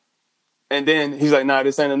 And then he's like, nah,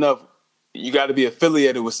 this ain't enough. You got to be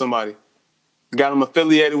affiliated with somebody. Got him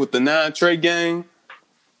affiliated with the 9 Trey gang.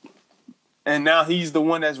 And now he's the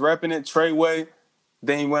one that's repping it, Treyway.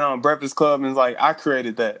 Then he went on Breakfast Club and was like, I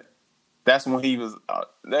created that. That's when he was,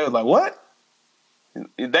 they was like, what?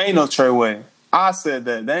 They ain't no Treyway. I said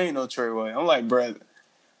that. They ain't no Treyway. I'm like, bruh.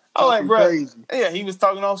 Crazy. Yeah, he was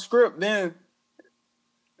talking off script then.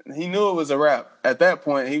 He knew it was a rap. At that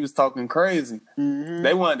point, he was talking crazy. Mm-hmm.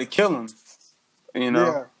 They wanted to kill him. You know?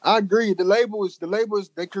 Yeah, I agree. The labels,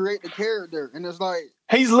 they create the character. And it's like...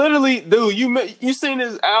 He's literally, dude, you seen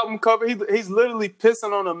his album cover? He's literally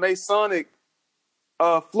pissing on a Masonic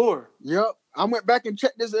floor. Yep. I went back and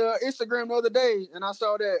checked his Instagram the other day, and I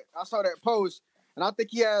saw that post, and I think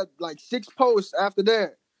he had like 6 posts after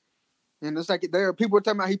that. And it's like there people were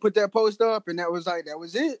talking about he put that post up, and that was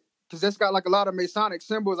it, because that's got like a lot of Masonic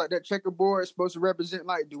symbols, like that checkerboard is supposed to represent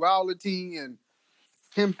like duality, and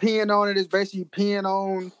him peeing on it is basically peeing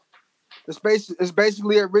on. It's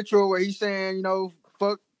basically a ritual where he's saying, you know,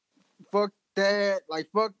 fuck that, like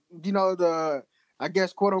fuck, you know, the I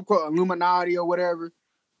guess quote unquote Illuminati or whatever.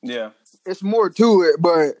 Yeah, it's more to it,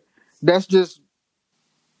 but that's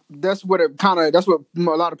what a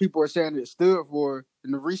lot of people are saying it stood for,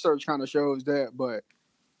 and the research kind of shows that. But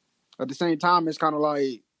at the same time, it's kind of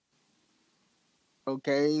like,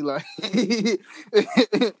 okay, like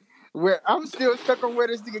where I'm still stuck on where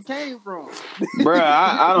this nigga came from. Bruh,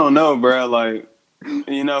 I don't know, bruh. Like,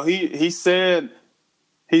 you know, he said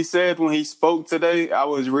when he spoke today, I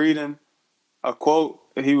was reading a quote.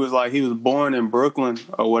 He was like, he was born in Brooklyn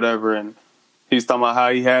or whatever, and he's talking about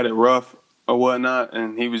how he had it rough or whatnot,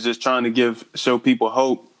 and he was just trying to show people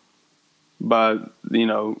hope by, you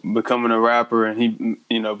know, becoming a rapper, and he,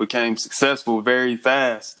 you know, became successful very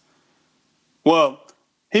fast. Well,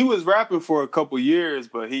 he was rapping for a couple years,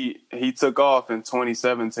 but he took off in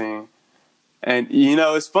 2017. And, you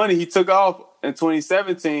know, it's funny, he took off in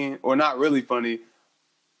 2017, or not really funny,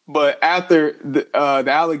 but after the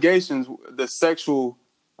allegations, the sexual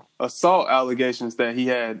assault allegations that he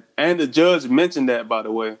had, and the judge mentioned that, by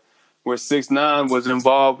the way, where 6ix9ine was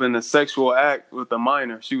involved in a sexual act with a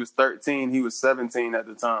minor. She was 13, he was 17 at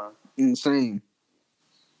the time. Insane.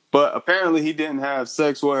 But apparently he didn't have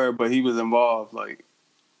sex with her, but he was involved, like,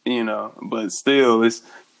 you know, but still,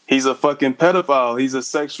 he's a fucking pedophile. He's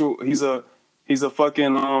a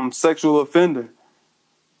fucking sexual offender,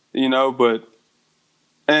 you know, but,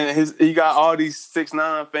 and he got all these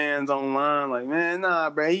 6ix9ine fans online like, man, nah,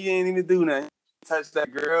 bro, he ain't even do nothing. Touch that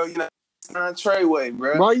girl, you know, it's not Treyway,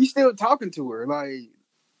 bro. Why are you still talking to her?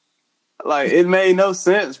 Like it made no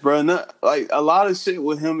sense, bro. Like a lot of shit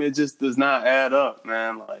with him, it just does not add up,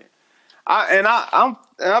 man. Like,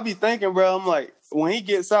 I'll be thinking, bro, I'm like, when he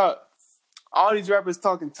gets out, all these rappers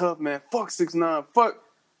talking tough, man. Fuck 6ix9ine, fuck,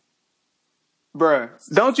 bro.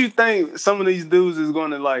 Don't you think some of these dudes is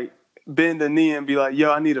going to like bend the knee and be like,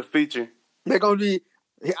 yo, I need a feature? They're gonna be.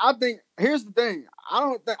 I think here's the thing.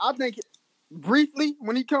 I think briefly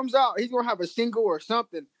when he comes out, he's gonna have a single or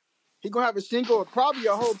something. He's gonna have a single or probably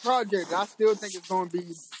a whole project. I still think it's gonna be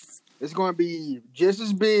it's going to be just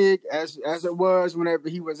as big as it was whenever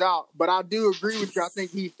he was out. But I do agree with you. I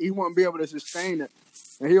think he won't be able to sustain it,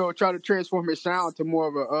 and he'll try to transform his sound to more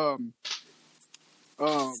of a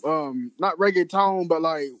not reggaeton, but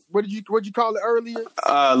like what you call it earlier?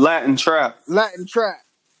 Latin trap. Latin trap.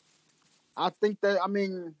 I think that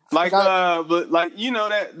but like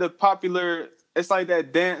that the popular. It's like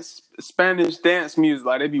that Spanish dance music.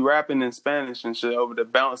 Like they be rapping in Spanish and shit over the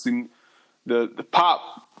bouncy, the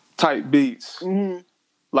pop type beats,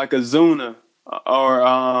 like Ozuna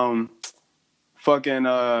or fucking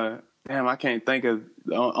damn, I can't think of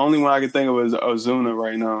the only one I can think of is Ozuna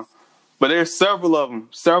right now. But there's several of them,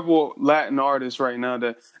 several Latin artists right now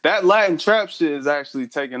that Latin trap shit is actually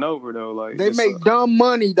taking over though. Like they make dumb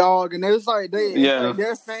money, dog, and it's like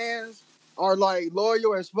their fans are like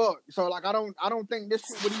loyal as fuck. So like I don't think this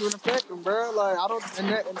shit would even affect them, bro. Like I don't,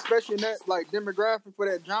 and especially in that like demographic for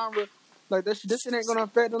that genre, like this shit ain't gonna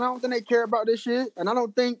affect them. I don't think they care about this shit, and I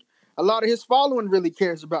don't think a lot of his following really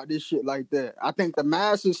cares about this shit like that. I think the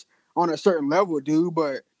masses on a certain level do,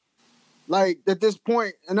 but like at this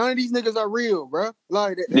point, none of these niggas are real, bro.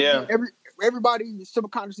 Like everybody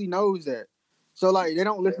subconsciously knows that. So like they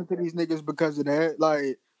don't listen to these niggas because of that.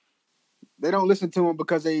 Like they don't listen to them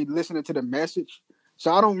because they listening to the message.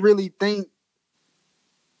 So I don't really think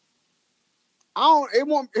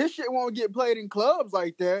his shit won't get played in clubs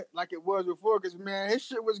like that, like it was before. Because man, his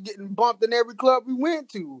shit was getting bumped in every club we went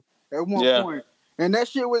to at one point, and that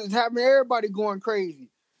shit was having everybody going crazy.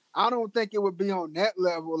 I don't think it would be on that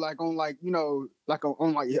level, like on like on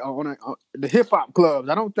the hip hop clubs.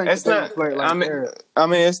 I don't think it's not. Play like that. I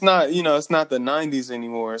mean, it's not. It's not the '90s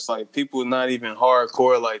anymore. It's like people not even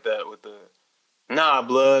hardcore like that with the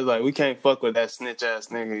blood. Like we can't fuck with that snitch ass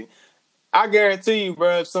nigga. I guarantee you,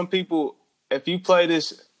 bro. Some people, if you play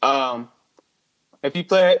this, if you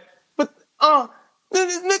play it, but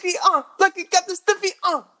Nicky, Lucky got the stiffy,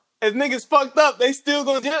 if niggas fucked up, they still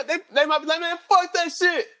gonna jam. They might be like, man, fuck that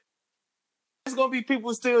shit. It's gonna be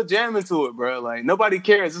people still jamming to it, bro. Like nobody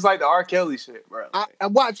cares. It's like the R. Kelly shit, bro. I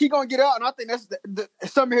watch. He gonna get out, and I think that's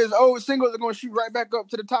some of his old singles are gonna shoot right back up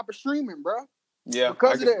to the top of streaming, bro. Yeah,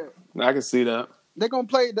 because of that. I can see that. They're gonna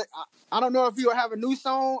play. I don't know if he'll have a new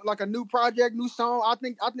song, like a new project, new song. I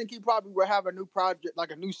think he probably will have a new project,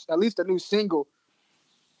 like at least a new single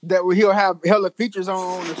that he'll have hella features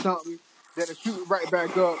on or something that'll shoot right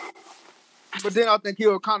back up. But then I think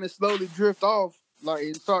he'll kind of slowly drift off, like,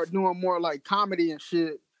 and start doing more like comedy and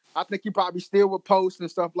shit. I think he probably still will post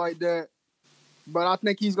and stuff like that. But I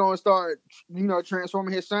think he's gonna start,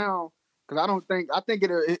 transforming his sound. Cause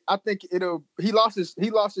he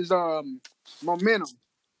lost his momentum.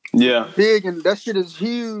 Yeah. Big, and that shit is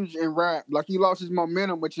huge in rap. Like he lost his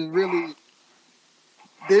momentum, which is really,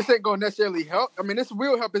 this ain't gonna necessarily help. I mean, this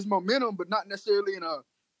will help his momentum, but not necessarily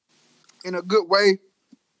in a good way.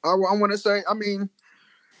 I want to say, I mean,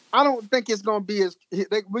 I don't think it's gonna be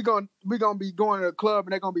we're gonna be going to a club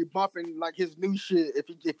and they're gonna be bumping like his new shit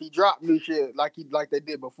if he dropped new shit like they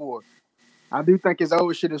did before. I do think his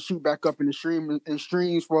old shit will shoot back up in the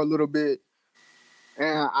streams for a little bit,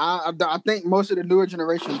 and I think most of the newer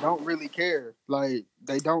generation don't really care. Like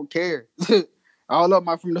they don't care. All of them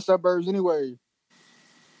are from the suburbs anyway.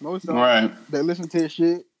 Most of them, they listen to his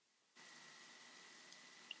shit.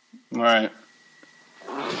 Right.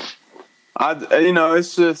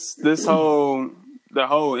 It's just the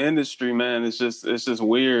whole industry, man. It's just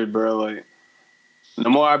weird, bro. Like the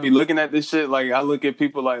more I be looking at this shit, like I look at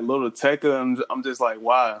people like Little Tecca, I'm just like,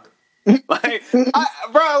 why? I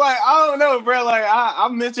don't know, bro. Like I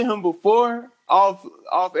mentioned him before off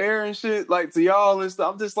air and shit, like to y'all and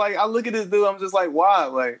stuff. I'm just like, I look at this dude, I'm just like, why?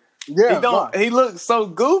 Like, he looks so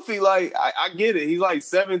goofy. Like I get it. He's like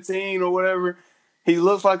 17 or whatever. He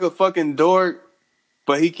looks like a fucking dork.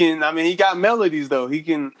 But he got melodies though. He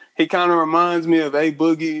kind of reminds me of A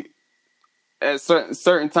Boogie at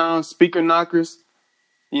certain times. Speaker Knockers,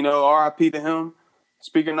 R.I.P. to him.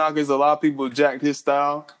 Speaker Knockers, a lot of people jacked his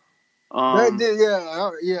style. R.I.P.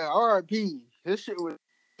 His shit was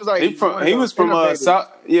like he was from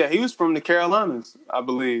South. Yeah, he was from the Carolinas, I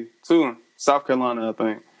believe, too. South Carolina, I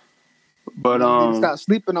think. But stop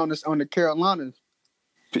sleeping on the Carolinas.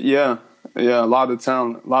 Yeah, a lot of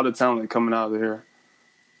talent coming out of here.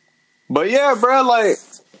 But yeah, bro, like,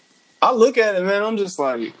 I look at it, man, I'm just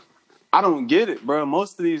like, I don't get it, bro.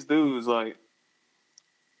 Most of these dudes, like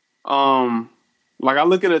I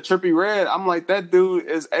look at a Trippie Redd, I'm like, that dude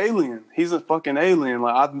is alien. He's a fucking alien.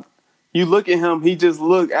 Like, you look at him, he just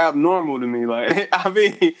look abnormal to me. Like, I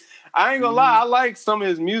mean, I ain't gonna lie, I like some of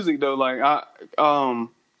his music, though. Like,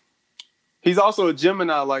 he's also a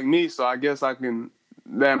Gemini like me, so I guess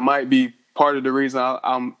that might be part of the reason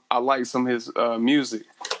I like some of his music.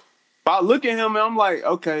 But I look at him and I'm like,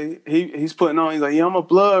 okay, he's putting on. He's like, yeah, I'm a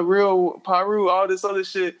blood, real Pyru, all this other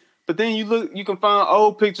shit. But then you can find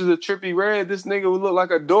old pictures of Trippie Redd. This nigga would look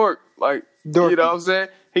like a dork, like Dorky. you know what I'm saying.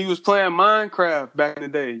 He was playing Minecraft back in the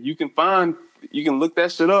day. You can look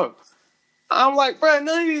that shit up. I'm like, bro,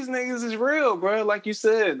 none of these niggas is real, bro. Like you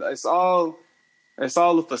said, it's all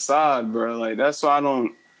a facade, bro. Like that's why I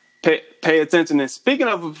don't pay attention. And speaking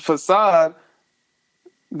of a facade,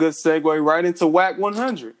 good segue right into Whack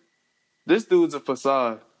 100. This dude's a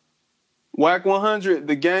facade. Whack 100,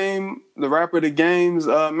 the rapper, The Game's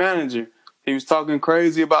manager. He was talking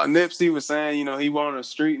crazy about Nipsey. He was saying, you know, he wasn't a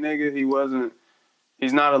street nigga.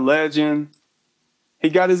 He's not a legend. He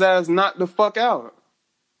got his ass knocked the fuck out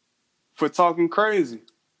for talking crazy.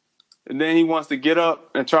 And then he wants to get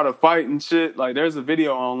up and try to fight and shit. Like, there's a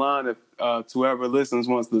video online if whoever listens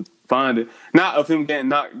wants to find it. Not of him getting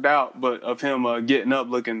knocked out, but of him getting up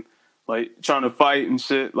looking like trying to fight and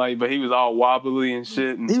shit. Like, but he was all wobbly and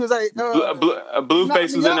shit. And He was like,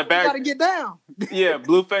 Blueface was in the back. You gotta get down. Yeah,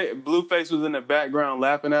 Blueface was in the background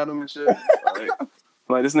laughing at him and shit.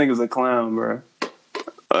 Like this nigga's a clown, bro.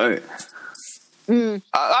 Like,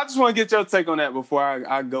 I just want to get your take on that before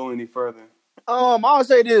I go any further. I'll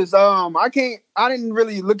say this. I didn't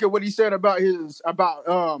really look at what he said about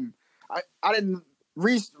I didn't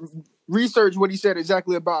research what he said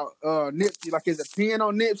exactly about Nipsey, like his opinion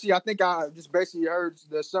on Nipsey. I think I just basically heard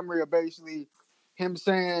the summary of basically him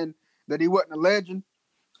saying that he wasn't a legend.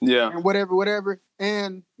 Yeah. And whatever.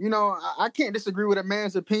 And, you know, I can't disagree with a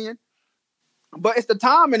man's opinion. But it's the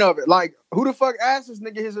timing of it. Like, who the fuck asked this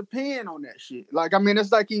nigga his opinion on that shit? Like, I mean, it's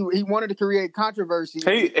like he wanted to create controversy.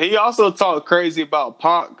 He also talked crazy about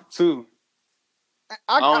Pac, too.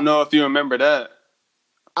 I don't know if you remember that.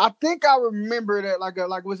 I think I remember that. Like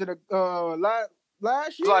was it last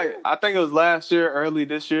year? Like, I think it was last year, early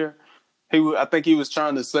this year. I think he was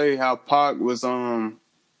trying to say how Pac was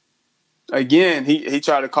again. He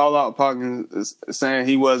tried to call out Pac and saying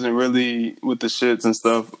he wasn't really with the shits and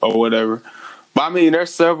stuff or whatever. But I mean, a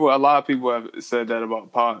lot of people have said that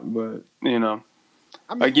about Pac, but you know,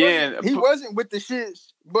 I mean, again, he wasn't with the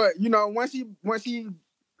shits. But you know, once he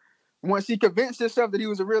convinced himself that he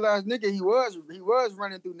was a real ass nigga, he was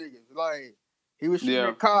running through niggas. Like he was shooting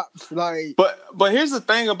at cops. Like, but here's the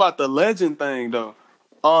thing about the legend thing, though.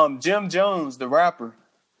 Jim Jones, the rapper,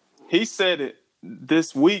 he said it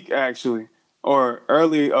this week actually, or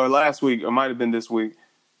last week, or might have been this week.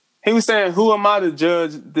 He was saying, "Who am I to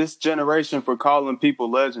judge this generation for calling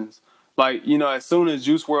people legends?" Like, you know, as soon as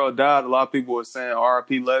Juice WRLD died, a lot of people were saying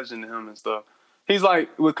R.I.P. legend to him and stuff. He's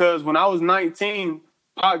like, because when I was 19.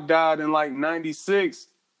 Pac died in like 96.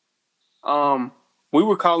 We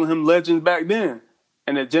were calling him legend back then,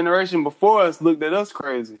 and the generation before us looked at us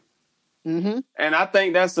crazy. Mm-hmm. And I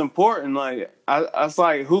think that's important. Like, it's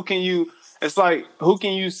like who can you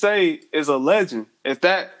say is a legend? If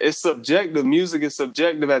that is subjective, music is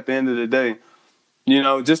subjective at the end of the day. You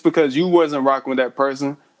know, just because you wasn't rocking with that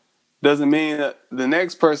person doesn't mean that the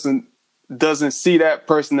next person doesn't see that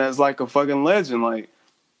person as like a fucking legend. Like,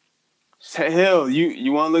 hell,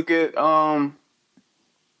 you want to look at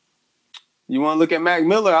Mac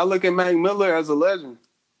Miller? I look at Mac Miller as a legend.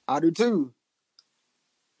 I do too.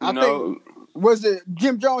 I think was it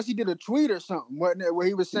Jim Jones? He did a tweet or something, wasn't it? Where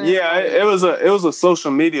he was saying, yeah, it was a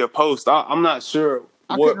social media post. I'm not sure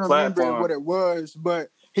what couldn't platform. remember what it was, but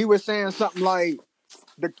he was saying something like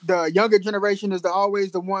the younger generation is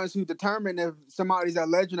always the ones who determine if somebody's a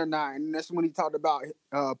legend or not, and that's when he talked about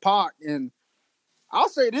Pac. And I'll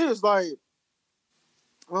say this, like,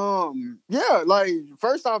 yeah, like,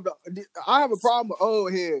 first off, I have a problem with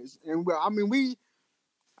old heads, and I mean, we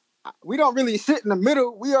don't really sit in the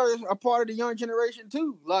middle. We are a part of the young generation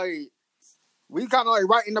too. Like, we kind of like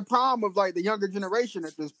right in the prime of like the younger generation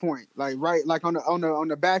at this point. Like, right, like on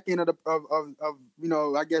the back end of you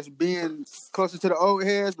know, I guess being closer to the old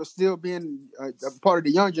heads, but still being a part of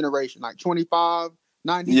the young generation, like 25,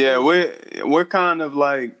 90. Yeah, we're kind of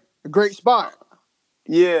like a great spot.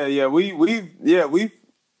 Yeah, I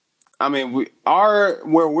mean,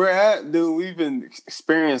 where we're at, dude, we've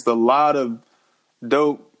experienced a lot of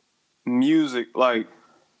dope music, like,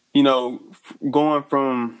 you know, going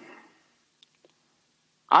from,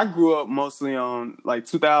 I grew up mostly on like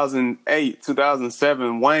 2008,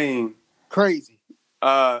 2007, Wayne. Crazy.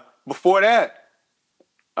 Before that,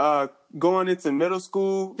 going into middle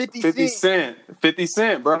school, 50 Cent. 50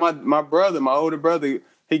 Cent, bro. My older brother,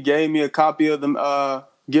 he gave me a copy of them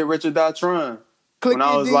Get Rich or Die Trying when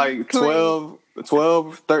I was like 12,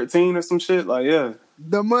 13 or some shit. Like, yeah.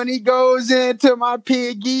 The money goes into my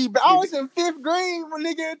piggy. But I was in 5th grade when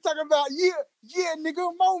nigga talking about yeah,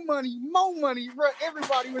 nigga, more money, bro.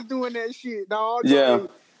 Everybody was doing that shit, dog. Yeah.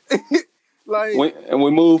 Like And we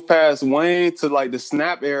moved past Wayne to like the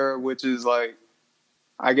Snap era, which is like,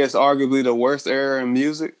 I guess, arguably the worst era in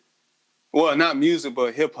music. Well, not music,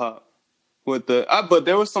 but hip hop. With but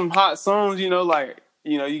there was some hot songs, like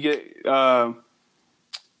you get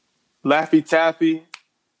Laffy Taffy.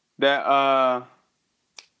 That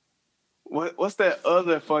what's that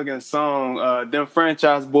other fucking song? Them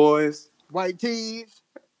Franchise Boys. White Tees.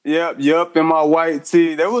 Yep. In my white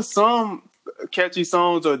tee. There was some catchy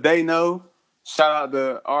songs, or They Know. Shout out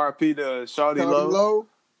to RP to Shawty Low.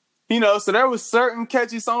 So there was certain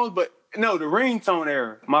catchy songs, but no, the ringtone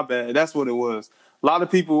era. My bad. That's what it was. A lot of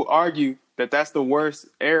people argue that that's the worst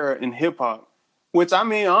era in hip hop, which I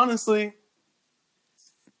mean, honestly,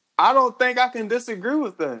 I don't think I can disagree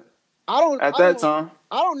with that. At that time,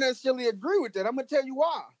 I don't necessarily agree with that. I'm gonna tell you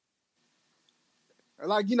why.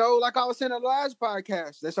 Like like I was saying in the last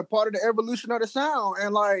podcast, that's a part of the evolution of the sound.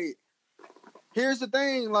 And like, here's the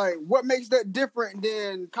thing: like, what makes that different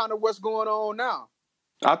than kind of what's going on now?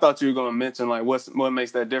 I thought you were gonna mention like what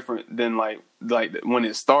makes that different than like when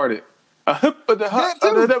it started. Yeah,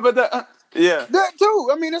 that too.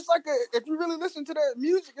 I mean, it's like if you really listen to that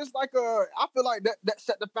music, it's like I feel like that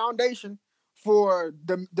set the foundation for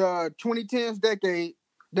the 2010s decade.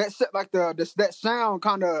 That set like that sound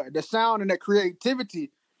the sound and that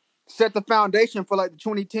creativity set the foundation for like the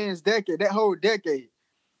 2010s decade. That whole decade,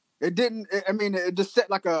 it didn't. I mean, it just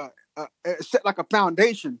set like a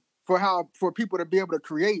foundation for people to be able to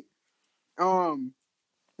create.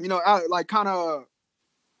 Like kind of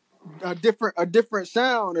a different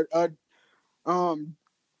sound,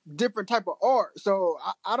 different type of art. So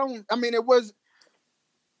I don't. I mean, it was.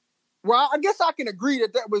 Well, I guess I can agree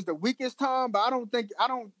that was the weakest time, but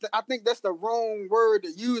I think that's the wrong word to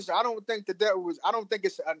use. I don't think that was. I don't think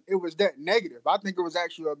it was that negative. I think it was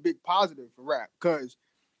actually a big positive for rap because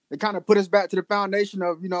it kind of put us back to the foundation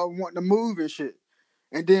of wanting to move and shit.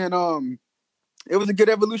 And then it was a good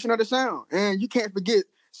evolution of the sound. And you can't forget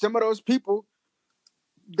some of those people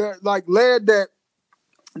that like led that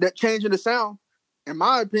change in the sound, in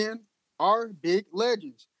my opinion, are big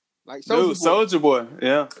legends. Like Soulja Boy,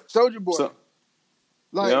 yeah. Soulja Boy.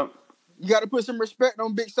 You got to put some respect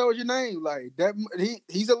on Big Soulja name. Like that,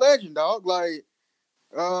 he's a legend, dog. Like,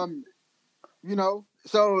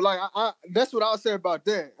 So like, I that's what I'll say about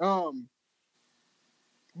that.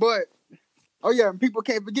 But people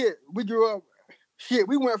can't forget we grew up. Shit,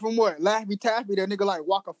 we went from what? Laffy Taffy, that nigga like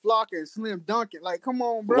Waka Flocka and Slim Duncan. Like, come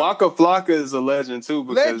on, bro. Waka Flocka is a legend too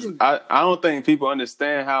because I don't think people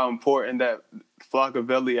understand how important that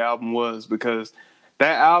Flockavelli album was because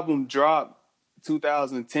that album dropped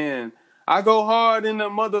 2010. I go hard in the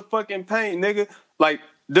motherfucking paint, nigga. Like,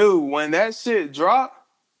 dude, when that shit dropped,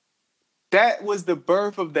 that was the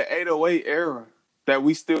birth of the 808 era that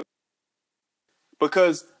we still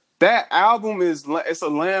because that album it's a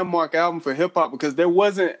landmark album for hip hop because there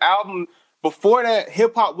wasn't album before that.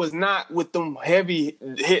 Hip hop was not with them heavy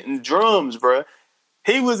hitting drums, bro.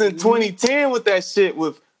 He was in 2010 with that shit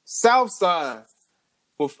with Southside,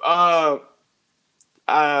 with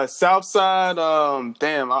Southside.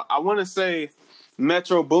 I want to say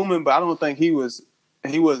Metro Boomin, but I don't think he was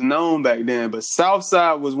known back then. But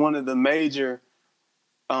Southside was one of the major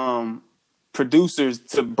producers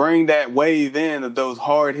to bring that wave in of those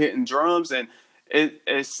hard hitting drums, and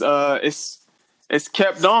it's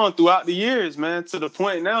kept on throughout the years, man. To the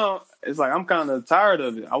point now, it's like I'm kind of tired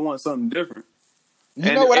of it. I want something different.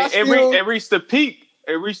 It reached the peak.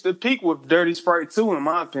 It reached the peak with Dirty Sprite 2, in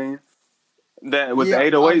my opinion. That with the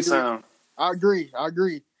 808 sound. I agree.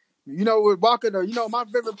 With Waka, my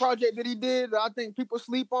favorite project that he did, that I think people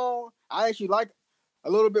sleep on. I actually like a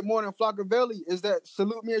little bit more than Flockavelli is that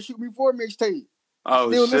Salute Me and Shoot Me For mixtape. I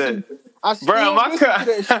still listen to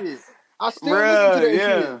that shit.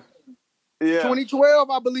 Yeah. 2012,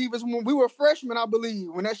 I believe, is when we were freshmen, I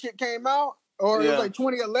believe, when that shit came out. Or it was like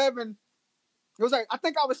 2011. It was like, I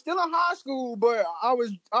think I was still in high school, but I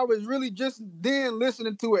was really just then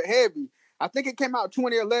listening to it heavy. I think it came out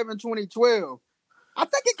 2011, 2012. I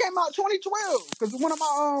think it came out 2012 because one of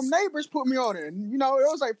my neighbors put me on it. And, it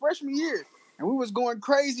was like freshman year. And we was going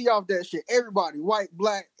crazy off that shit. Everybody, white,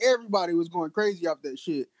 black, everybody was going crazy off that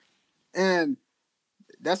shit. And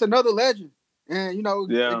that's another legend. And, it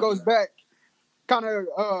goes back kind of,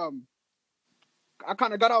 I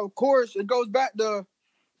kind of got off course. It goes back to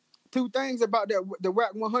two things about the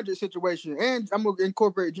Rap 100 situation. And I'm going to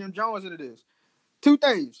incorporate Jim Jones into this. Two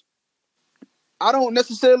things. I don't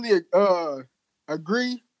necessarily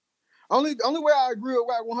agree. Only way I agree with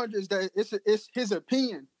Wack 100 is that it's his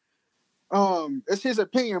opinion. It's his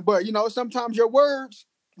opinion, but you know, sometimes your words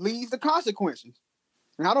leads to consequences.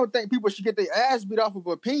 And I don't think people should get their ass beat off of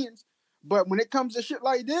opinions. But when it comes to shit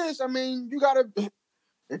like this, I mean, you gotta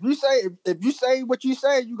if you say what you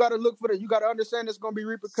say, you gotta look for it. You gotta understand there's gonna be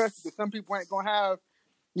repercussions. Because some people ain't gonna have,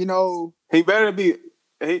 you know. He better be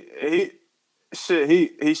he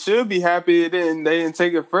should be happy they didn't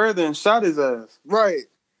take it further and shot his ass. Right.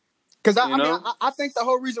 Because I think the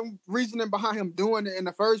whole reasoning behind him doing it in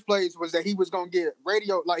the first place was that he was gonna get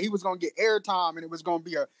radio, like he was gonna get airtime, and it was gonna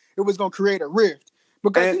create a rift.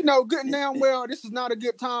 Because you know, good and damn well, this is not a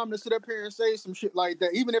good time to sit up here and say some shit like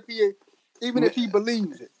that, even if he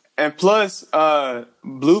believes it. And plus,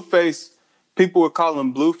 Blueface, people would call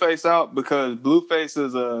him Blueface out because Blueface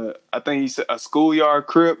is I think he's a schoolyard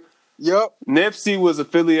Crip. Yep. Nipsey was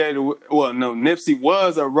affiliated with, Nipsey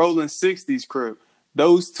was a Rolling 60s Crip.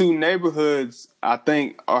 Those two neighborhoods, I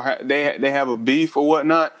think, they have a beef or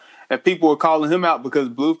whatnot, and people were calling him out because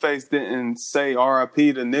Blueface didn't say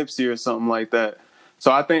R.I.P. to Nipsey or something like that. So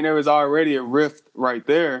I think there was already a rift right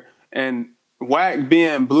there. And Wack,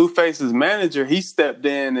 being Blueface's manager, he stepped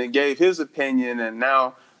in and gave his opinion, and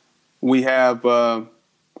now we have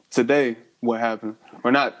today what happened,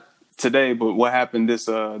 or not today, but what happened this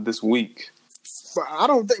week. But I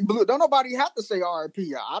don't think don't nobody have to say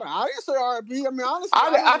R.I.P. I didn't say R.I.P. I mean, honestly,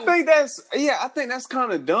 I think that's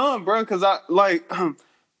kind of dumb, bro. Because I like, who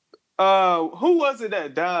was it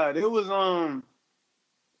that died? It was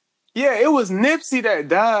it was Nipsey that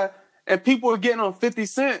died, and people were getting on 50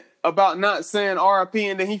 Cent about not saying R.I.P.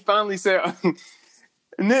 And then he finally said,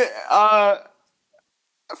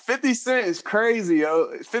 50 Cent is crazy,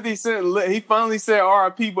 yo. 50 Cent, he finally said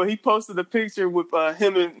R.I.P., but he posted a picture with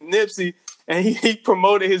him and Nipsey, and he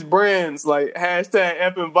promoted his brands like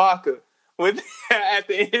 #effing vodka with at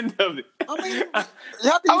the end of it. I mean,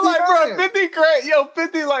 I'm like, bro, 50 great,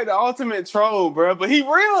 50 like the ultimate troll, bro. But he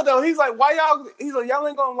real though. He's like, why y'all? He's like, y'all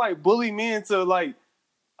ain't gonna like bully me into like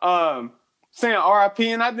saying R.I.P.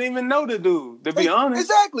 and I didn't even know the dude. To be honest,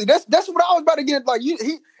 exactly. That's what I was about to get. Like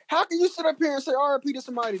how can you sit up here and say R.I.P. to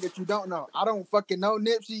somebody that you don't know? I don't fucking know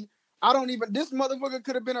Nipsey. I don't even. This motherfucker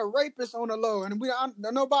could have been a rapist on the low, and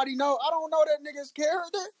nobody know. I don't know that nigga's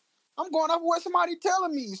character. I'm going off of what somebody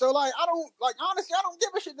telling me. So like, honestly, I don't give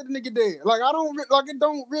a shit that the nigga did. Like it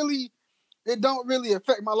don't really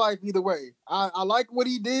affect my life either way. I like what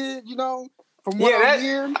he did, you know, from what I'm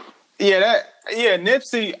hearing.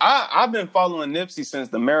 Nipsey. I've been following Nipsey since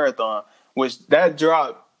the marathon, which that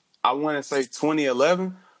dropped, I want to say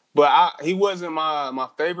 2011. But he wasn't my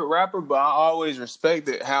favorite rapper, but I always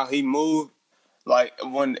respected how he moved. Like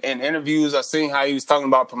when in interviews, I seen how he was talking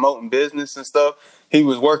about promoting business and stuff. He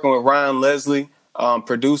was working with Ryan Leslie,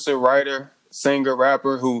 producer, writer, singer,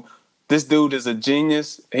 rapper. This dude is a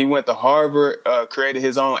genius. He went to Harvard, created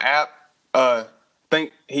his own app. I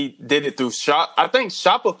think he did it through I think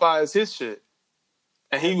Shopify is his shit.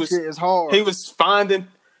 And he was hard. He was finding.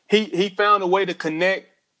 He found a way to connect,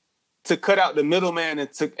 to cut out the middleman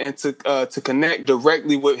and to connect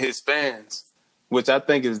directly with his fans, which I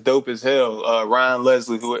think is dope as hell. Ryan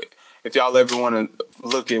Leslie, who, if y'all ever want to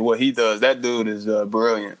look at what he does, that dude is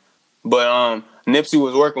brilliant. But Nipsey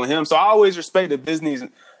was working with him, so I always respected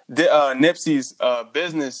Nipsey's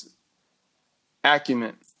business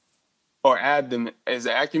acumen or abdomen. Is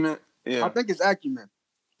it acumen? Yeah, I think it's acumen.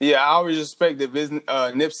 Yeah, I always respected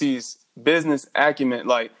Nipsey's business acumen.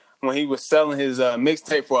 Like, when he was selling his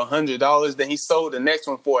mixtape for $100, then he sold the next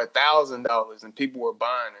one for $1,000, and people were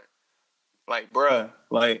buying it. Like, bruh,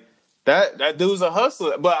 like that dude's a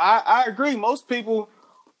hustler. But I agree. Most people,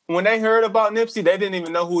 when they heard about Nipsey, they didn't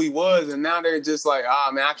even know who he was, and now they're just like,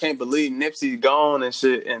 man, I can't believe Nipsey's gone and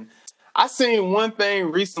shit. And I seen one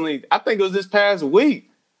thing recently. I think it was this past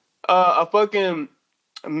week. A fucking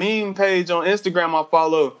meme page on Instagram I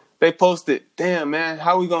follow. They posted, damn, man,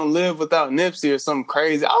 how we gonna live without Nipsey or something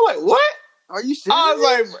crazy? I was like, what? Are you serious? I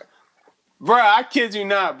was like, bro, I kid you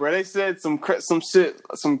not, bro. They said some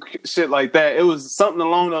shit like that. It was something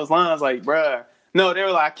along those lines, like, bro. No, they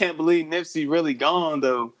were like, I can't believe Nipsey really gone,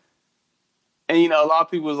 though. And, you know, a lot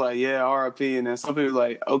of people was like, yeah, R.I.P. And then some people was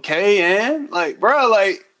like, okay, and? Like, bro,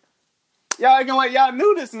 like, y'all acting like y'all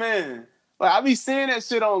knew this man. Like, I be seeing that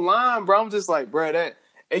shit online, bro. I'm just like, bro, that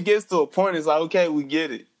it gets to a point, it's like, okay, we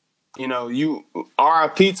get it. You know, you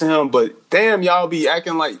R.I.P. to him, but damn, y'all be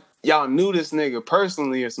acting like y'all knew this nigga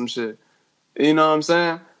personally or some shit. You know what I'm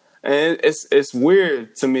saying? And it's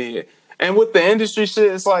weird to me. And with the industry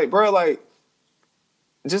shit, it's like, bro, like,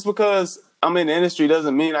 just because I'm in the industry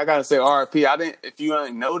doesn't mean I gotta say R.I.P. If you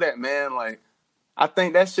ain't know that man, like, I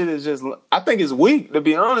think that shit is just. I think it's weak, to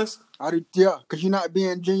be honest. Yeah, because you're not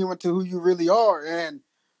being genuine to who you really are, and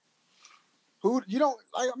who you don't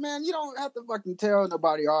like. Man, you don't have to fucking tell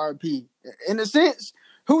nobody RP. In a sense,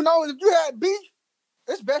 who knows if you had beef?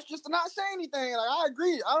 It's best just to not say anything. Like I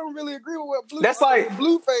agree. I don't really agree with what That's like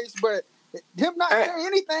Blueface, but him not saying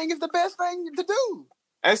anything is the best thing to do.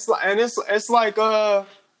 It's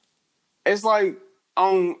like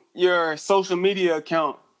on your social media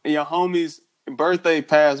account, your homie's birthday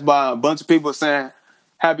passed by, a bunch of people saying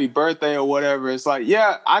happy birthday or whatever. It's like,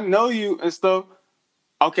 yeah, I know you and stuff.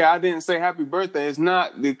 Okay, I didn't say happy birthday. It's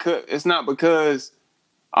not because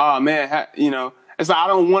oh man, it's like I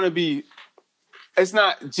don't want to be. It's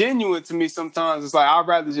not genuine to me sometimes. It's like I'd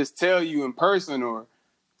rather just tell you in person or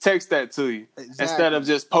text that to you instead of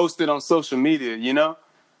just post it on social media, you know?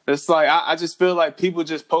 It's like I just feel like people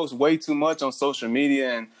just post way too much on social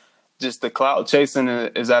media, and just the clout chasing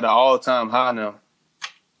is at an all-time high now.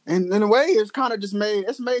 And in a way, it's kind of just made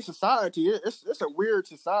society. It's a weird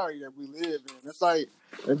society that we live in. It's like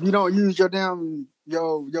if you don't use your damn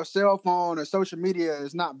your cell phone or social media,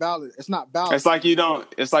 it's not valid. It's not valid. It's like you don't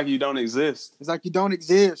exist. It's like you don't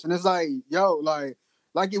exist, and it's like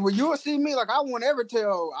when you'll see me, like I won't ever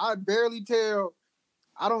tell. I barely tell.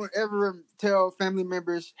 I don't ever tell family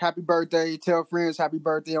members happy birthday. Tell friends happy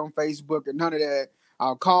birthday on Facebook and none of that.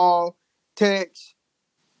 I'll call, text,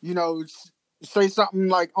 say something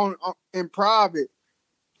like on in private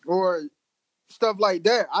or stuff like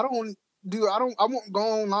that. I won't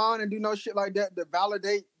go online and do no shit like that to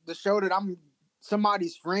validate to show that I'm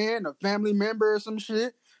somebody's friend, a family member or some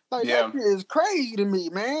shit. Like that shit is crazy to me,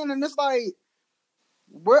 man. And it's like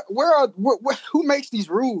who makes these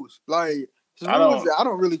rules? Like rules that I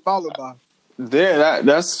don't really follow by.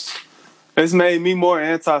 Yeah, it's made me more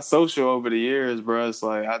antisocial over the years, bro. It's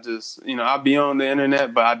like I just, I be on the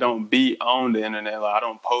internet, but I don't be on the internet. Like I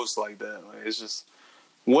don't post like that. Like it's just,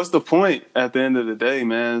 what's the point at the end of the day,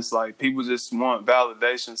 man? It's like people just want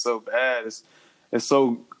validation so bad. It's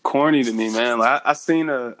so corny to me, man. Like I seen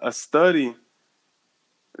a study.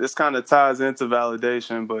 This kind of ties into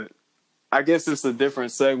validation, but I guess it's a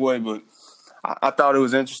different segue. But I thought it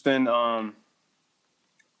was interesting.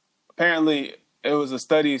 Apparently, it was a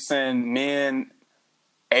study saying men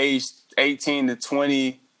aged 18 to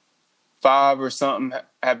 25 or something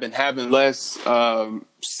have been having less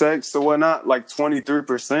sex or whatnot, like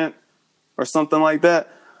 23% or something like that.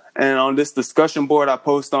 And on this discussion board I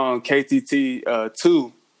post on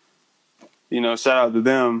KTT2, shout out to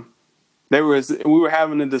them. We were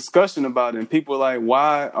having a discussion about it, and people were like,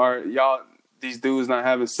 why are these dudes not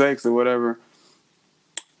having sex or whatever?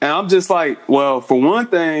 And I'm just like, well, for one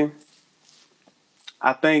thing,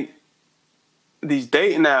 I think these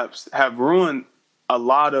dating apps have ruined a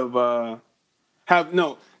lot of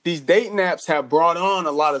these dating apps have brought on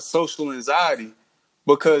a lot of social anxiety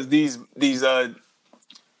because these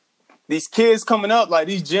kids coming up, like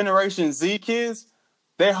these Generation Z kids,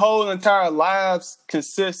 their whole entire lives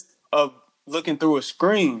consist of looking through a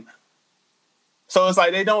screen. So it's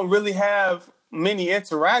like they don't really have many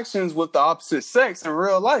interactions with the opposite sex in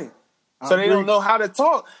real life. So they don't know how to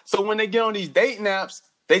talk. So when they get on these dating apps,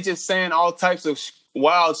 they just saying all types of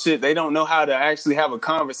wild shit. They don't know how to actually have a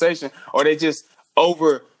conversation, or they just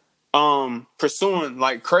over pursuing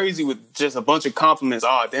like crazy with just a bunch of compliments.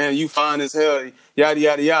 Oh, damn, you fine as hell, yada,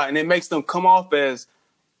 yada, yada. And it makes them come off as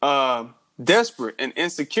desperate and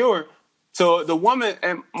insecure. So the woman,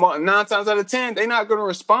 and 9 times out of 10, they not going to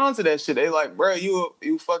respond to that shit. They like, bro, you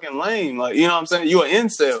fucking lame. Like, you know what I'm saying? You an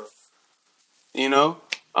incel,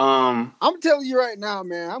 I'm telling you right now,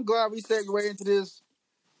 man, I'm glad we segued into this.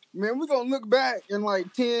 Man, we're going to look back in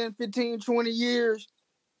like 10, 15, 20 years.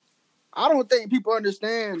 I don't think people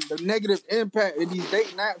understand the negative impact that these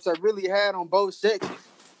dating apps have really had on both sexes.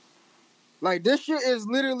 Like, this shit is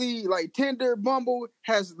literally, like, Tinder, Bumble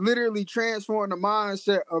has literally transformed the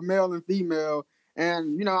mindset of male and female.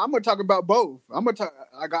 And, I'm going to talk about both. I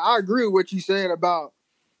agree with what you said about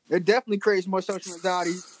it definitely creates more social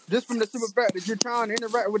anxiety just from the simple fact that you're trying to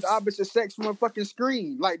interact with the opposite sex from a fucking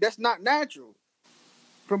screen. Like, that's not natural.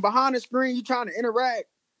 From behind the screen, you're trying to interact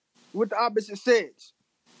with the opposite sex.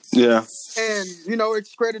 Yeah. And,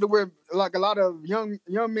 it's credited with, like, a lot of young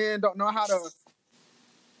men don't know how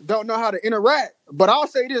to interact. But I'll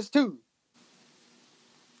say this, too.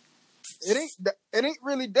 It ain't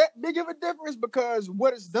really that big of a difference because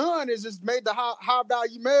what it's done is it's made the high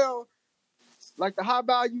value male, like the high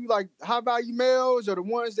value males are the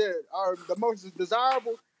ones that are the most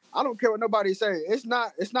desirable. I don't care what nobody say. It's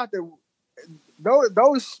not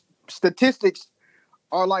those statistics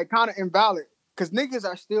are like kind of invalid because niggas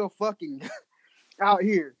are still fucking out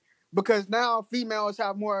here. because now females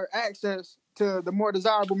have more access to the more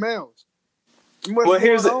desirable males. And what's Well,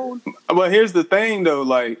 going on? here's the thing though.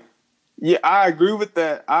 Like, yeah, I agree with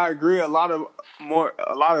that. I agree. A lot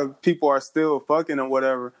of people are still fucking or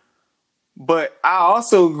whatever. But I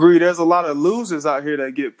also agree. There's a lot of losers out here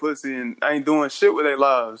that get pussy and ain't doing shit with their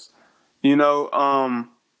lives. You know.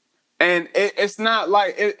 And it's not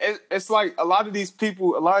like it's like a lot of these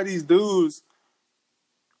people, a lot of these dudes.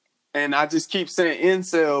 And I just keep saying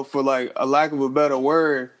incel for like a lack of a better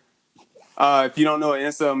word. If you don't know what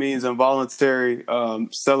incel means, involuntary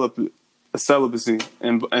celibacy,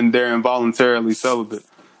 and they're involuntarily celibate.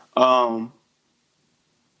 Um,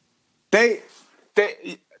 they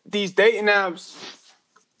these dating apps.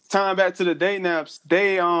 Tying back to the dating apps,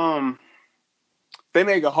 they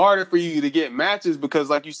make it harder for you to get matches because,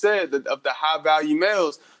 like you said, of the high value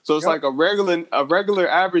males. So it's like a regular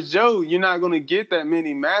average Joe. You're not going to get that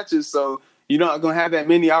many matches, so you're not going to have that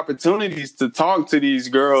many opportunities to talk to these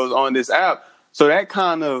girls on this app. So that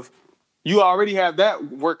kind of, you already have that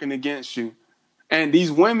working against you, and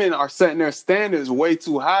these women are setting their standards way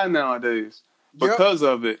too high nowadays because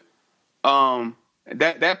of it.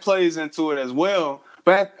 That plays into it as well.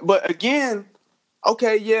 But again,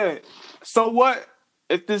 okay, yeah. So what?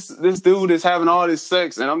 If this dude is having all this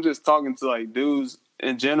sex, and I'm just talking to like dudes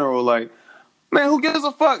in general, like, man, who gives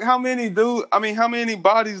a fuck how many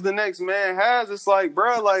bodies the next man has? It's like,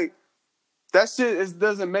 bro, like that shit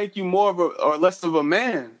doesn't make you more of a or less of a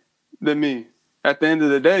man than me at the end of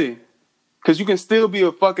the day. Cause you can still be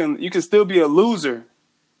a loser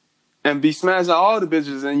and be smashing all the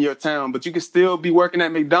bitches in your town, but you can still be working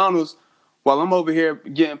at McDonald's while I'm over here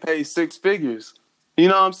getting paid 6 figures. You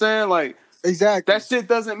know what I'm saying? Like, Exactly. that shit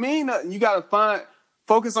doesn't mean nothing. You gotta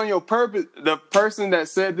focus on your purpose. The person that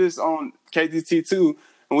said this on KTT2,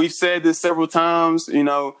 and we've said this several times, you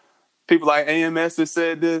know, people like AMS have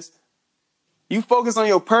said this. You focus on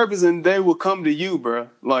your purpose and they will come to you, bro.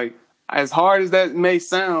 Like, as hard as that may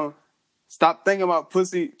sound, stop thinking about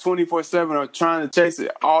pussy 24/7 or trying to chase it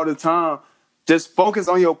all the time. Just focus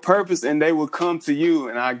on your purpose and they will come to you.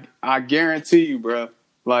 And I guarantee you, bro.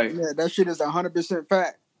 Like, yeah, that shit is 100%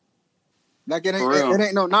 fact. Like it for real.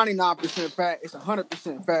 ain't no 99% fact. It's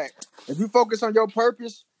 100% fact. If you focus on your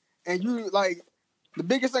purpose and you like the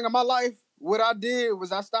biggest thing in my life, what I did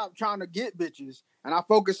was I stopped trying to get bitches and I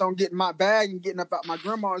focused on getting my bag and getting up at my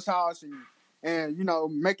grandma's house and you know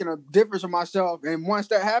making a difference for myself. And once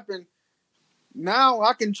that happened, now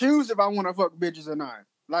I can choose if I want to fuck bitches or not.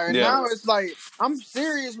 Like now it's like I'm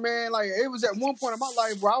serious, man. Like it was at one point in my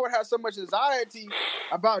life where I would have so much anxiety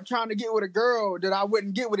about trying to get with a girl that I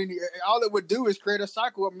wouldn't get with any. All it would do is create a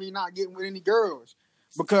cycle of me not getting with any girls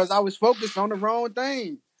because I was focused on the wrong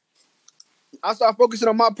thing. I started focusing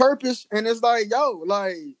on my purpose, and it's like, yo,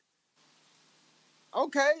 like,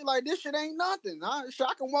 okay, like this shit ain't nothing. I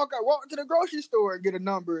can walk to the grocery store and get a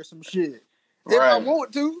number or some shit if I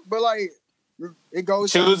want to, but like. It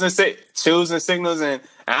goes choosing signals, and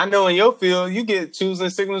I know in your field you get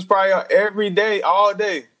choosing signals probably every day, all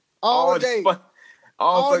day, all day,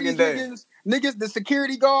 all fucking day. Niggas, the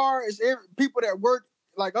security guards, people that work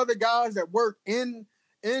like other guys that work in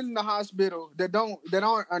the hospital that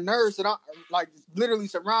aren't a nurse that aren't like literally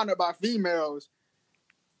surrounded by females.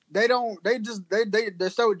 They're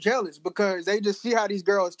so jealous because they just see how these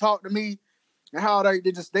girls talk to me. And how they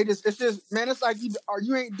just it's just man, it's like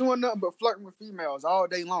you ain't doing nothing but flirting with females all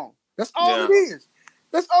day long. That's all it is.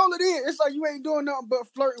 That's all it is. It's like you ain't doing nothing but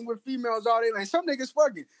flirting with females all day long. Some niggas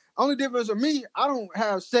fucking. Only difference with me, I don't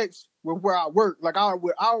have sex with where I work. Like I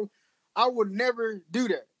would never do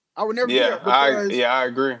that. I would never do that because I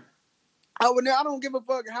agree. I don't give a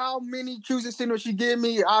fuck how many choosing signals she give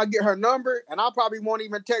me. I'll get her number and I probably won't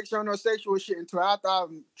even text her no sexual shit until after I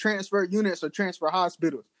transfer units or transfer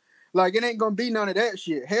hospitals. Like, it ain't gonna be none of that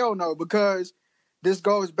shit. Hell no, because this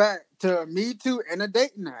goes back to Me Too and the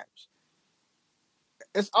dating apps.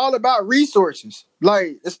 It's all about resources.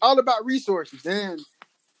 Like, it's all about resources. And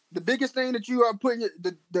the biggest thing that you are putting,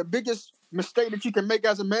 the biggest mistake that you can make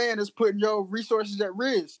as a man is putting your resources at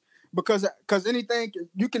risk. Because anything,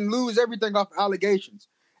 you can lose everything off allegations.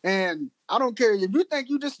 And I don't care if you think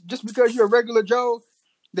you just because you're a regular Joe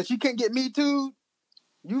that you can't get Me Too.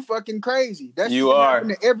 You fucking crazy. That shit happen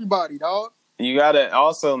to everybody, dog. You gotta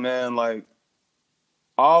also, man, like,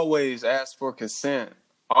 always ask for consent.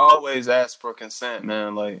 Always ask for consent,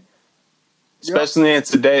 man. Like, especially in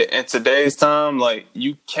today's time, like,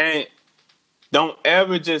 don't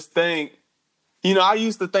ever just think. You know, I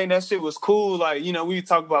used to think that shit was cool. Like, you know, we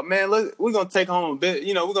talk about, man, we're gonna take home a bitch.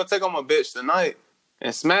 You know, we're gonna take home a bitch tonight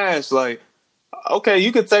and smash. Like, okay,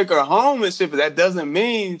 you could take her home and shit, but that doesn't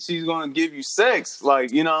mean she's gonna give you sex.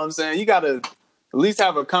 Like, you know what I'm saying? You gotta at least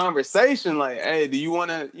have a conversation. Like, hey, do you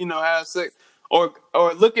want to, have sex? Or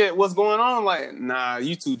look at what's going on. Like, nah,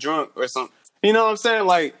 you too drunk or something. You know what I'm saying?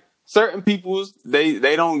 Like, certain people's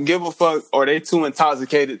they don't give a fuck or they too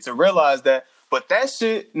intoxicated to realize that. But that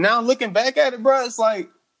shit, now looking back at it, bro, it's like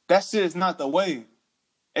that shit is not the way.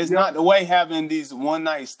 It's not the way having these one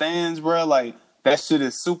night stands, bro. Like, that shit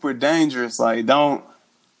is super dangerous. Like,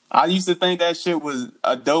 I used to think that shit was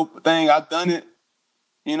a dope thing. I've done it.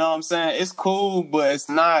 You know what I'm saying? It's cool, but it's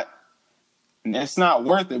not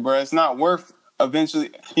worth it, bro. It's not worth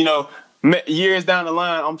eventually, years down the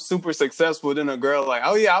line, I'm super successful. Then a girl like,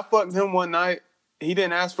 oh yeah, I fucked him one night. He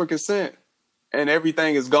didn't ask for consent. And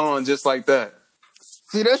everything is gone just like that.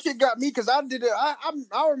 See, that shit got me because I did it.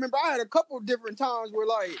 I remember I had a couple of different times where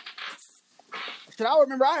like, shit, I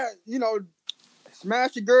remember I had,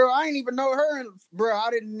 smashed a girl. I ain't even know her. And, bro,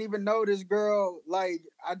 I didn't even know this girl. Like,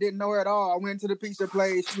 I didn't know her at all. I went to the pizza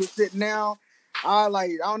place. She was sitting down. I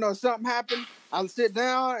don't know, something happened. I sit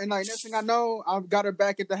down, and like next thing I know, I've got her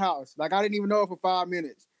back at the house. Like, I didn't even know her for 5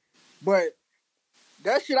 minutes. But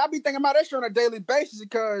that shit, I be thinking about that shit on a daily basis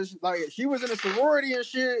because like she was in a sorority and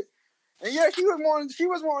shit. And yeah, she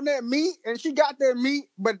was wanting that meat, and she got that meat.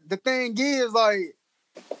 But the thing is, like,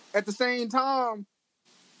 at the same time,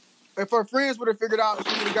 if her friends would have figured out,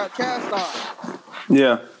 she would have got chastised.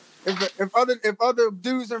 Yeah. If other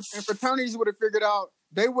dudes in fraternities would have figured out,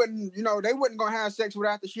 they wouldn't gonna have sex with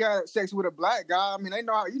her after she had sex with a black guy. I mean, they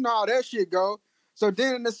know how that shit go. So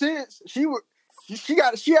then, in a sense, she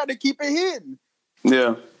had to keep it hidden.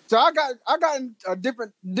 Yeah. So I got in a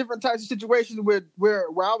different types of situations where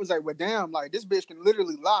I was like, well, damn, like this bitch can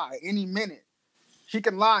literally lie any minute. She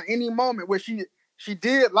can lie any moment. Where she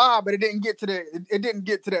did lie, but it didn't get to the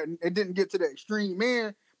extreme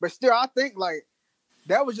end. But still, I think like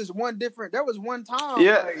that was one time.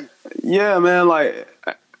 Yeah, like, yeah, man. Like,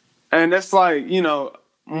 and that's like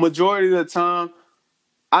majority of the time,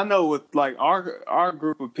 I know with like our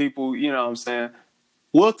group of people, you know what I'm saying.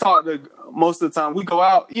 We'll talk to most of the time. We go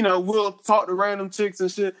out, we'll talk to random chicks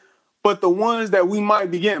and shit. But the ones that we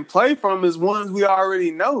might be getting play from is ones we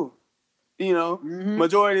already know.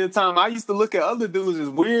 Majority of the time, I used to look at other dudes as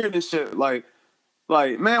weird and shit. Like,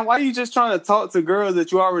 man, why are you just trying to talk to girls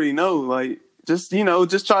that you already know? Like, just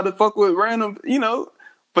try to fuck with random,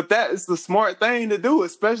 But that is the smart thing to do,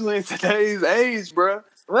 especially in today's age, bro.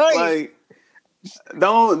 Right. Like,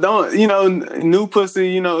 don't new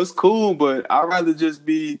pussy, it's cool, but I'd rather just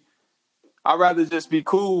be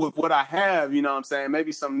cool with what I have, you know what I'm saying?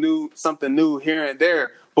 Maybe something new here and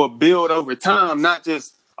there, but build over time, not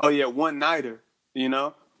just, oh yeah, one nighter,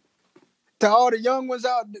 To all the young ones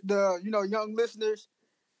out, the young listeners,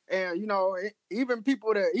 and even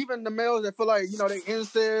the males that feel like they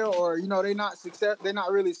incel or they're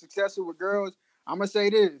not really successful with girls. I'm gonna say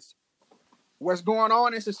this. What's going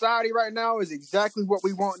on in society right now is exactly what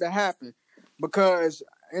we want to happen, because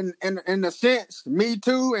in a sense, Me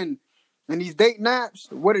Too and these dating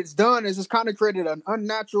apps, what it's done is it's kind of created an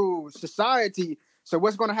unnatural society. So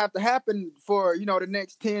what's going to have to happen for the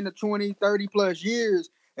next 10 to 20, 30 plus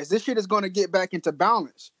years is this shit is going to get back into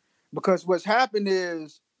balance, because what's happened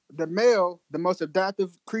is the male, the most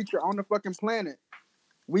adaptive creature on the fucking planet,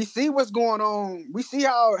 we see what's going on. We see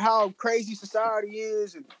how crazy society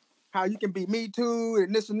is and how you can be Me Too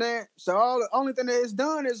and this and that. So the only thing that it's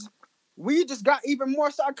done is we just got even more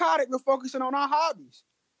psychotic with focusing on our hobbies.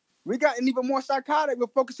 We got even more psychotic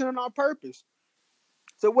with focusing on our purpose.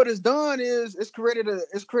 So what it's done is it's created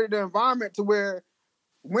an environment to where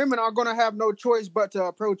women are going to have no choice but to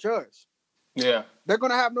approach us. Yeah. They're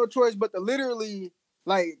going to have no choice but to literally,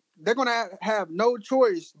 like, they're going to have no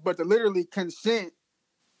choice but to literally consent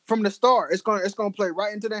from the start. It's gonna play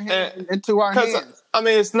right into their hands, into our hands. I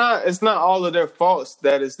mean, it's not all of their faults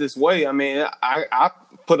that it's this way. I mean, I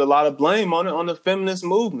put a lot of blame on it on the feminist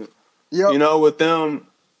movement. Yep. With them,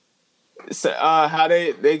 how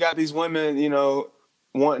they got these women,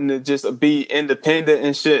 wanting to just be independent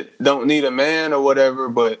and shit, don't need a man or whatever.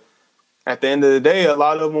 But at the end of the day, a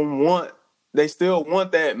lot of them they still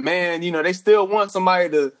want that man. They still want somebody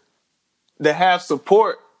to have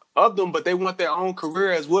support of them, but they want their own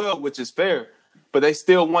career as well, which is fair. But they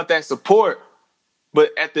still want that support.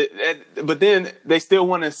 But but then they still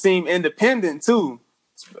want to seem independent too,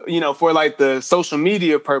 for like the social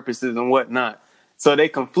media purposes and whatnot. So they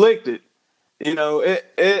conflicted.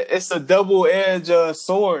 It's a double-edged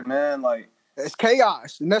sword, man. Like, it's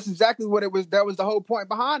chaos, and that's exactly what it was. That was the whole point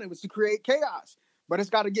behind it, was to create chaos. But it's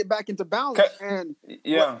got to get back into balance. And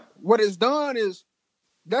what it's done is,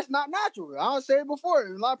 that's not natural. I'll say it before,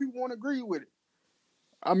 and a lot of people won't agree with it.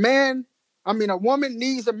 A man, I mean, a woman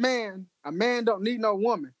needs a man. A man don't need no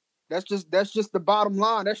woman. That's just the bottom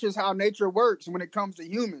line. That's just how nature works when it comes to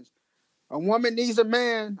humans. A woman needs a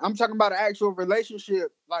man. I'm talking about an actual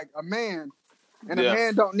relationship, like a man, and a Yeah.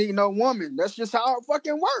 man don't need no woman. That's just how it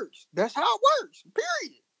fucking works. That's how it works.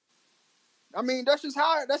 Period. I mean, that's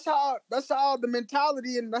how the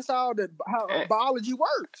mentality and that's how And, biology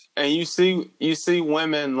works. and you see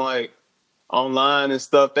women like online and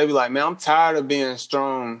stuff. They be like, man, I'm tired of being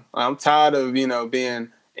strong. I'm tired of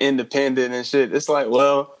being independent and shit. It's like,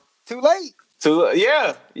 well, Too late.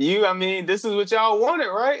 yeah, I mean, this is what y'all wanted,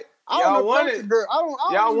 right? I Y'all don't approach a wanted. girl. I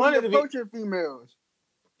don't Y'all even wanted be to be. approaching females.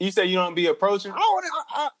 You say you don't be approaching.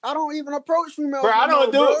 I don't even approach females. Bro, I no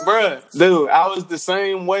don't do more, it, bro. Dude, I was the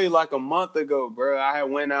same way like a month ago, bro. I had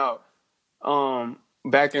went out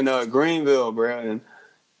back in Greenville, bro, and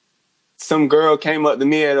some girl came up to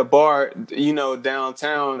me at a bar,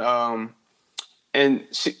 downtown, and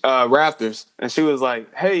she Raptors, and she was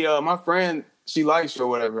like, "Hey, my friend, she likes you or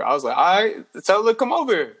whatever." I was like, "All right, tell her to come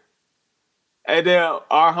over here." And then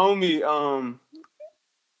our homie,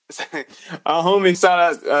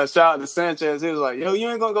 shout out to Sanchez. He was like, "Yo, you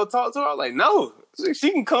ain't gonna go talk to her?" I was like, "No,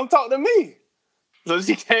 she can come talk to me." So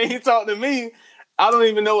she came talk to me. I don't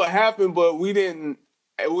even know what happened, but we didn't.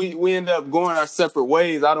 We ended up going our separate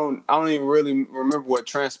ways. I don't even really remember what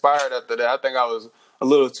transpired after that. I think I was a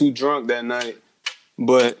little too drunk that night.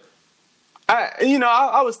 But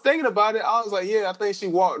I was thinking about it. I was like, yeah, I think she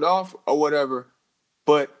walked off or whatever.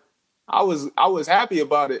 But I was happy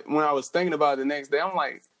about it when I was thinking about it the next day. I'm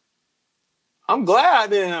like, I'm glad I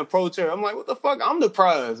didn't approach her. I'm like, what the fuck? I'm the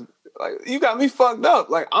prize. Like, you got me fucked up.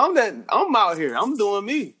 Like, I'm out here. I'm doing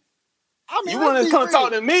me. I mean, You let's want to be come real.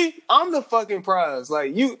 talk to me? I'm the fucking prize.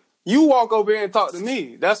 Like, you walk over here and talk to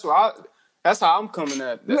me. That's how I'm coming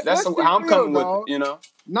at. That's Let's be how I'm real, coming with it. dog.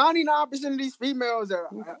 99% of these females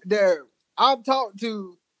that I've talked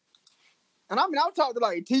to, and I mean, I've talked to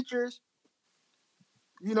like teachers,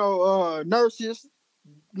 nurses,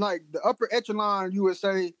 like the upper echelon, you would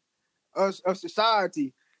say, of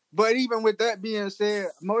society. But even with that being said,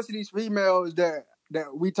 most of these females that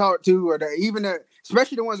we talk to, or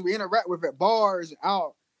especially the ones we interact with at bars and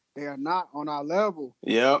out, they are not on our level.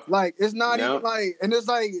 Yep. Like, it's not even Yep. like, and it's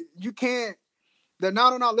like you can't. They're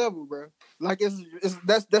not on our level, bro. Like,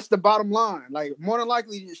 that's the bottom line. Like, more than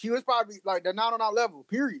likely, she was probably like, they're not on our level.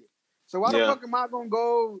 Period. So why the Yeah. fuck am I gonna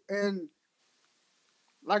go and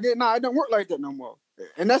like it? Nah, it don't work like that no more.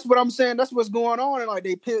 And that's what I'm saying. That's what's going on. And like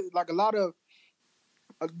they pit like a lot of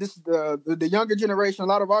the younger generation, a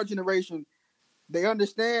lot of our generation, they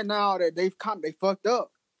understand now that they fucked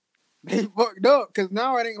up. They fucked up because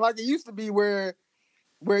now it ain't like it used to be where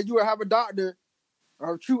you would have a doctor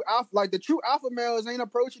or true alpha, like the true alpha males ain't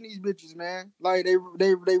approaching these bitches, man. Like they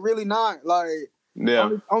really not. Like Yeah.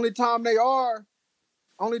 only time they are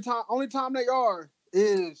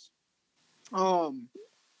is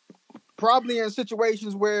probably in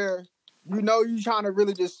situations where you trying to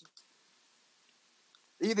really just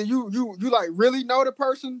either you like really know the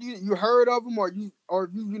person, you heard of them, or you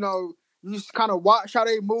just kind of watch how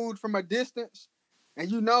they moved from a distance,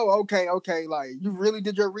 and okay, like you really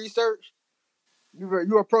did your research.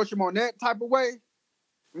 You approach them on that type of way,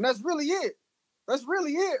 and that's really it. That's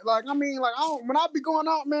really it. Like, I mean, like, when I be going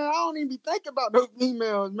out, man, I don't even be thinking about those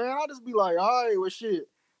females, man. I just be like, all right, well, shit.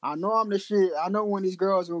 I know I'm the shit. I know when these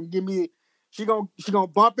girls gonna give me, she gonna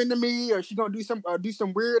bump into me, or she gonna do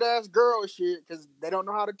some weird ass girl shit because they don't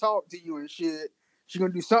know how to talk to you and shit. She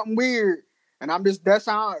gonna do something weird, and that's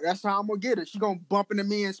how I'm gonna get her. She gonna bump into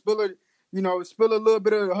me and spill a little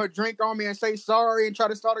bit of her drink on me and say sorry and try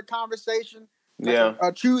to start a conversation. That's Yeah.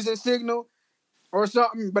 a choosing signal or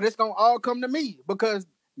something, but it's gonna all come to me because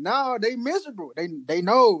now they miserable. They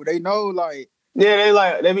know like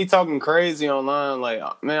Yeah, they be talking crazy online. Like,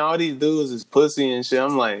 man, all these dudes is pussy and shit.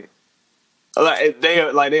 I'm like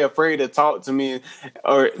they afraid to talk to me,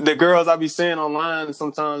 or the girls I be seeing online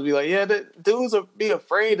sometimes be like, yeah, the dudes be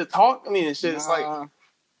afraid to talk to me and shit. It's like,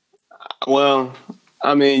 well,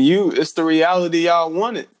 I mean, it's the reality y'all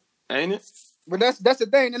wanted, ain't it? But that's the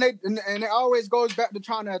thing, and it always goes back to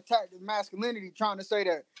trying to attack the masculinity, trying to say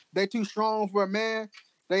that they too strong for a man.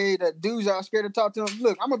 That dudes are scared to talk to them.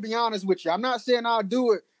 Look, I'm gonna be honest with you. I'm not saying I'll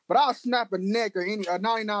do it, but I'll snap a neck or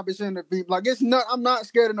 99% of the people. Like I'm not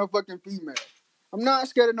scared of no fucking female. I'm not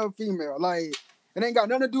scared of no female. Like it ain't got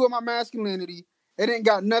nothing to do with my masculinity. It ain't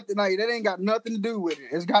got nothing to do with it.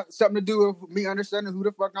 It's got something to do with me understanding who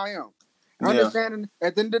the fuck I am. Yeah. Understanding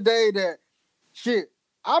at the end of the day that shit.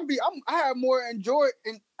 I have more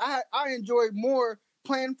I enjoy more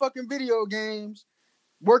playing fucking video games,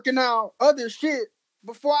 working out, other shit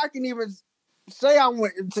before I can even say I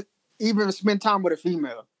went to even spend time with a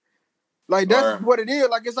female. Like that's Right. what it is.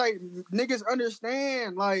 Like it's like niggas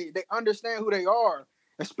understand. Like they understand who they are,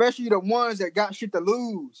 especially the ones that got shit to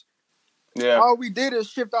lose. Yeah. All we did is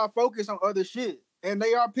shift our focus on other shit, and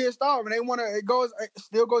they are pissed off, and they want to. It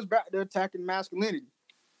still goes back to attacking masculinity.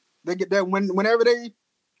 They get that whenever they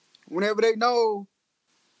know,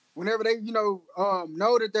 whenever they know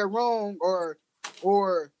that they're wrong or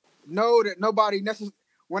know that nobody necessarily,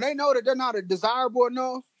 when they know that they're not desirable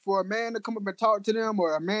enough for a man to come up and talk to them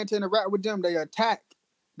or a man to interact with them,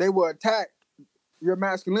 they will attack your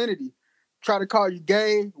masculinity, try to call you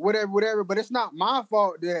gay, whatever. But it's not my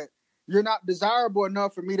fault that you're not desirable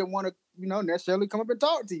enough for me to want to, necessarily come up and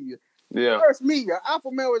talk to you. Yeah. First, me, an alpha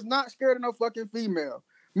male is not scared of no fucking female.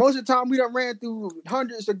 Most of the time, we done ran through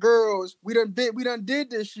hundreds of girls. We done did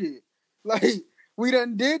this shit. Like, we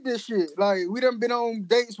done did this shit. Like, we done been on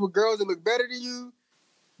dates with girls that look better than you,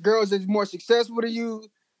 girls that's more successful than you.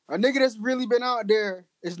 A nigga that's really been out there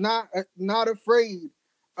is not afraid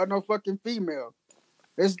of no fucking female.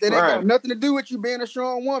 It ain't got nothing to do with you being a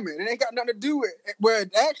strong woman. It ain't got nothing to do with it. Well,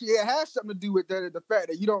 actually, it has something to do with the fact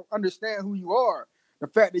that you don't understand who you are. The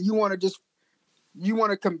fact that you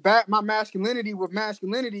want to combat my masculinity with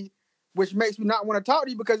masculinity, which makes me not want to talk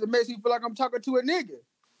to you because it makes me feel like I'm talking to a nigga.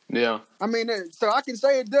 Yeah. I mean, so I can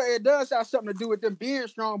say it does have something to do with them being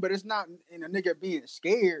strong, but it's not in a nigga being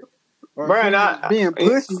scared or being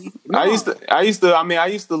pussy. No. I used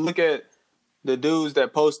to look at the dudes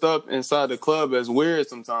that post up inside the club as weird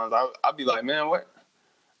sometimes. I'd be like, man, what?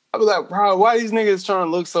 I'd be like, bro, why these niggas trying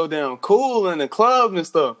to look so damn cool in the club and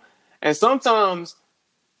stuff? And sometimes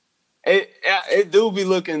it do be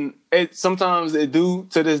looking. Sometimes it do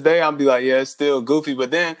to this day. I'll be like, yeah, it's still goofy.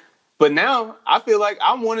 But now I feel like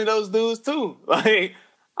I'm one of those dudes too. Like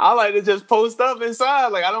I like to just post up inside.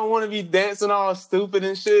 Like I don't want to be dancing all stupid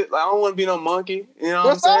and shit. Like I don't want to be no monkey. You know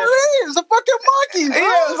what I'm saying? That's all it is. A fucking monkey, bro.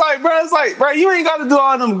 Yeah, it's like, bro, you ain't got to do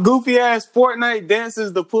all them goofy ass Fortnite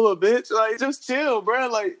dances to pull a bitch. Like just chill, bro.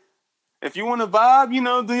 Like if you want to vibe,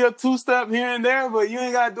 do your 2-step here and there, but you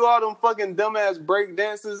ain't got to do all them fucking dumbass break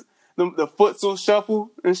dances, the futsal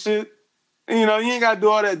shuffle and shit. You ain't got to do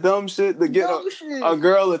all that dumb shit to get a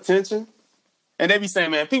girl attention. And they be saying,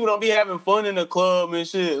 man, people don't be having fun in the club and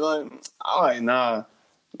shit. Like, I'm like, nah.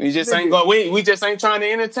 We just ain't trying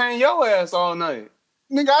to entertain your ass all night.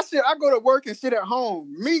 Nigga, I go to work and sit at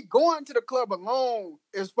home. Me going to the club alone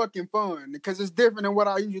is fucking fun because it's different than what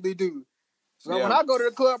I usually do. So when I go to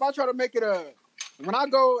the club, I try to make it when I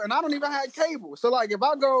go, and I don't even have cable. So like if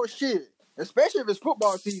I go, especially if it's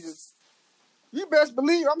football season, you best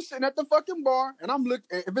believe I'm sitting at the fucking bar and I'm looking.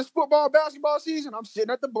 If it's basketball season, I'm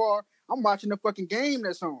sitting at the bar. I'm watching the fucking game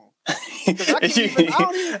that's on. I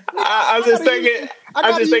just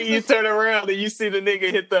thinking you turn around and you see the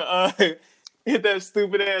nigga hit that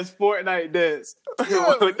stupid ass Fortnite dance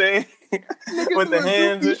with the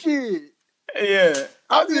hands. Shit. Yeah,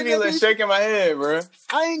 I just be like shaking my head, bro.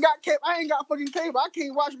 I ain't got fucking cable. I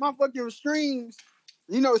can't watch my fucking streams,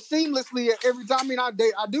 seamlessly every time. I mean, I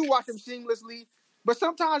do watch them seamlessly, but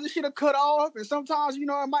sometimes the shit'll cut off, and sometimes it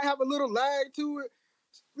might have a little lag to it.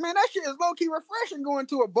 Man, that shit is low key refreshing going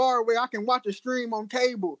to a bar where I can watch a stream on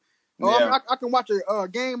cable. Or I can watch a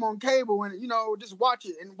game on cable and just watch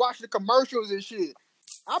it and watch the commercials and shit.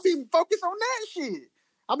 I'll be focused on that shit.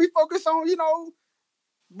 I'll be focused on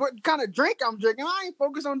what kind of drink I'm drinking. I ain't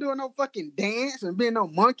focused on doing no fucking dance and being no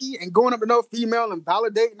monkey and going up to no female and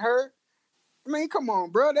validating her. I mean, come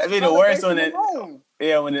on, bro. That's the worst when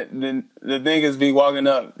when the niggas be walking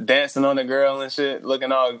up, dancing on the girl and shit,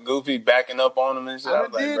 looking all goofy, backing up on them and shit. I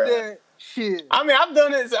was like, bro. That shit. I mean, I've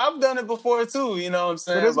done it before too. You know what I'm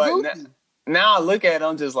saying? But now I look at it,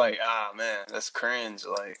 I'm just like, man, that's cringe.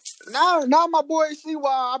 Like now my boys see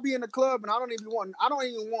why I be in the club and I don't even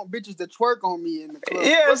want bitches to twerk on me in the club.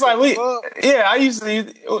 Yeah, it's like I used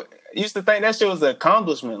to think that shit was an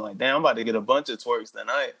accomplishment. Like, damn, I'm about to get a bunch of twerks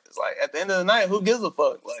tonight. It's like at the end of the night, who gives a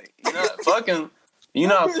fuck? Like, you're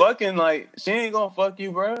not fucking. Like, she ain't gonna fuck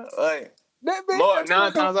you, bro. Like, that bitch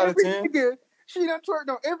 9 times out of 10, she done twerked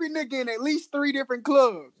on every nigga in at least 3 different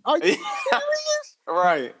clubs. Are you serious?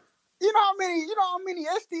 Right. You know how many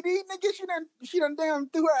STD niggas she done damn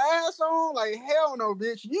threw her ass on? Like, hell no,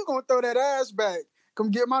 bitch. You gonna throw that ass back. Come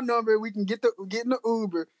get my number. We can get in the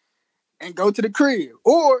Uber and go to the crib.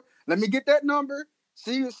 Or let me get that number.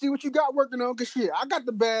 See what you got working on. Cause shit, I got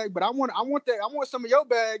the bag, but I want some of your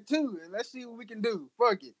bag too. And let's see what we can do.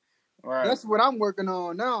 Fuck it. Right. That's what I'm working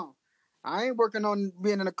on now. I ain't working on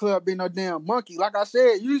being in the club being no damn monkey. Like I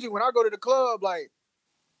said, usually when I go to the club, like,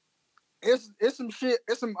 it's some shit.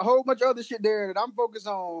 It's a whole bunch of other shit there that I'm focused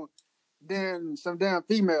on than some damn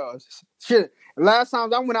females. Shit. Last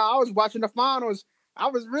time I went out, I was watching the finals. I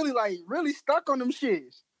was really stuck on them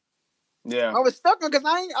shits. Yeah. I was stuck on because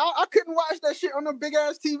I couldn't watch that shit on them big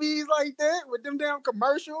ass TVs like that with them damn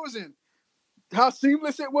commercials and how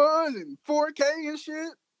seamless it was and 4K and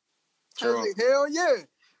shit. I was like, hell yeah.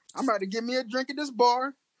 I'm about to get me a drink at this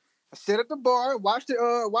bar. I sit at the bar, watch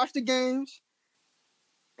the games.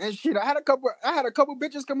 And shit, I had a couple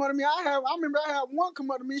bitches come up to me. I remember I had one come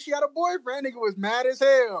up to me. She had a boyfriend. Nigga was mad as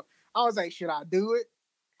hell. I was like, should I do it?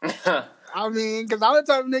 I mean, because I'm the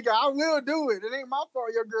type of nigga, I will do it. It ain't my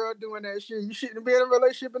fault your girl doing that shit. You shouldn't be in a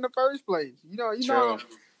relationship in the first place. You know.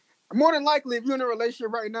 More than likely, if you're in a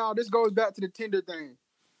relationship right now, this goes back to the Tinder thing.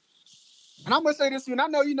 And I'm gonna say this to you, and I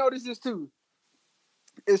know you notice this too.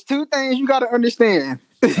 It's two things you gotta understand.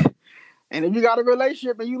 And if you got a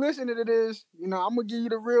relationship and you listening to this, I'm gonna give you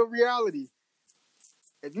the real reality.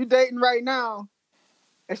 If you dating right now,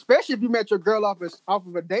 especially if you met your girl off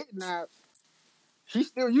of a dating app, she's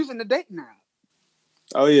still using the dating app.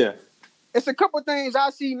 Oh yeah. It's a couple things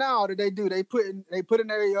I see now that they do. They put in a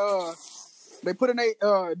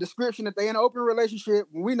description that they in an open relationship.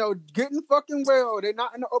 When we know good and fucking well they're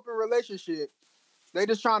not in an open relationship. They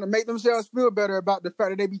just trying to make themselves feel better about the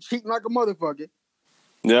fact that they be cheating like a motherfucker.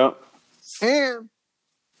 Yeah. And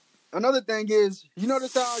another thing is, you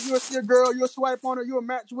notice how you'll see a girl, you'll swipe on her, you'll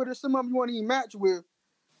match with her. Some of them you won't even match with.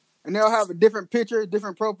 And they'll have a different picture,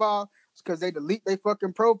 different profile. It's because they delete their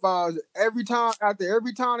fucking profiles every time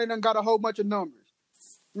they done got a whole bunch of numbers.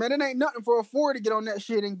 Man, it ain't nothing for a 4 to get on that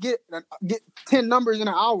shit and get 10 numbers in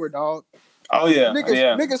an hour, dog. Oh yeah.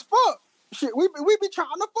 Niggas fuck. Shit, we be trying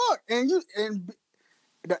to fuck. And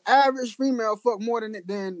the average female fuck more than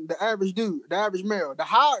the average dude, the average male. The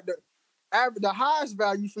highest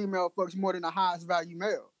value female fucks more than the highest value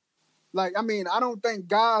male. Like, I mean, I don't think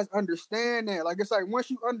guys understand that. Like, it's like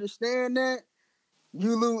once you understand that,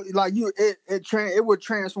 you lose. Like it would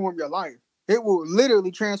transform your life. It will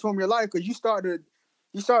literally transform your life because you start to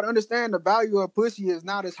understand the value of pussy is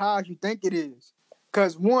not as high as you think it is.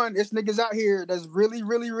 Cause one, it's niggas out here that's really,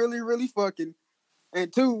 really, really, really fucking,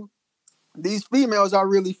 and two, these females are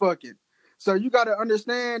really fucking. So you got to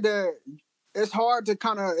understand that it's hard to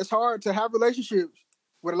have relationships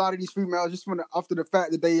with a lot of these females just after the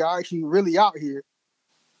fact that they are actually really out here,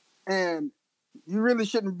 and you really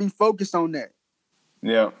shouldn't be focused on that.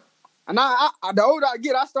 Yeah. And I the older I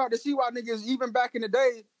get, I start to see why niggas even back in the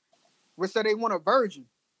day would say they want a virgin.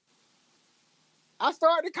 I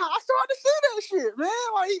started to see that shit, man.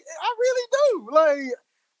 Like, I really do. Like,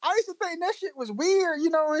 I used to think that shit was weird,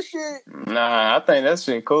 and shit. Nah, I think that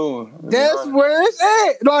shit cool. That's where it's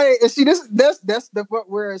at. Like, and see, that's the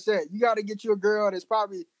where it's at. You got to get you a girl that's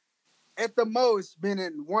probably at the most been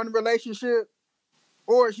in one relationship,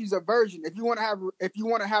 or she's a virgin. If you want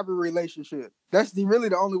to have a relationship, that's really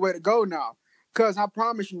the only way to go now. Cause I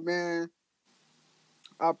promise you, man.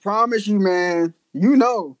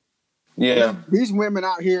 Yeah. These women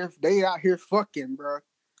out here, they out here fucking, bro.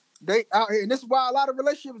 They out here, and this is why a lot of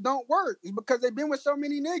relationships don't work. It's because they've been with so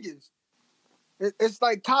many niggas. It's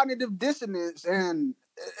like cognitive dissonance, and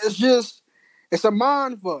it's a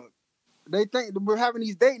mind fuck. They think that we're having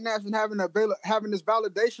these dating apps and having this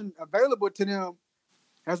validation available to them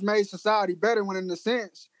has made society better. When in a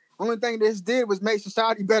sense, only thing this did was make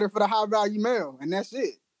society better for the high value male, and that's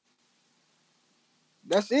it.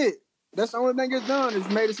 That's it. That's the only thing it's done is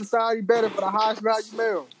made a society better for the highest value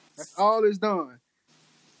male. That's all it's done.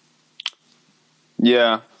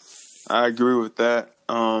 Yeah, I agree with that.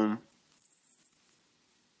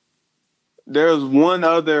 There's one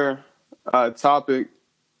other topic.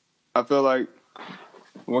 I feel like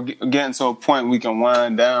we're getting to a point we can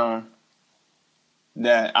wind down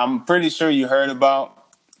that I'm pretty sure you heard about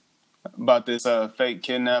this fake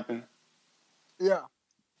kidnapping. Yeah.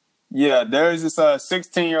 Yeah, there's this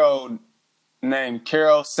 16-year-old named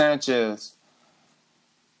Carol Sanchez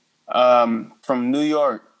from New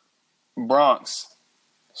York, Bronx.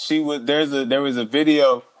 There was a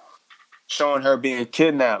video showing her being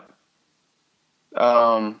kidnapped.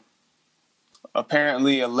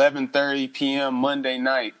 Apparently 11:30 p.m. Monday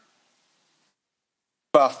night.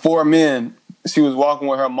 About 4 men. She was walking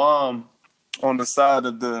with her mom on the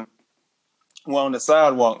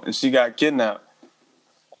sidewalk, and she got kidnapped.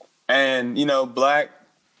 And black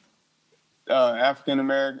African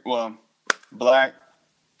American, black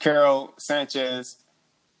Carol Sanchez.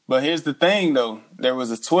 But here's the thing, though. There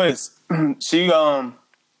was a twist. She was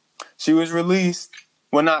released.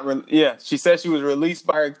 She said she was released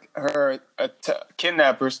by her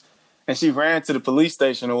kidnappers, and she ran to the police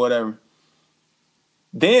station or whatever.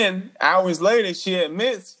 Then, hours later, she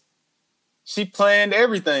admits she planned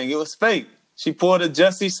everything. It was fake. She pulled a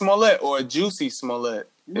Jussie Smollett or a Juicy Smollett,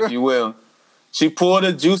 if you will. She pulled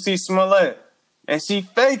a Juicy Smollett, and she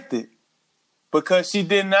faked it because she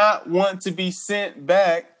did not want to be sent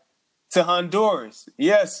back to Honduras.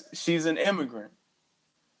 Yes, she's an immigrant,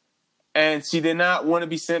 and she did not want to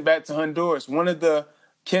be sent back to Honduras. One of the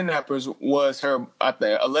kidnappers was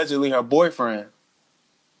allegedly her boyfriend.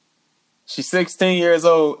 She's 16 years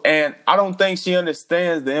old, and I don't think she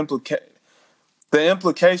understands the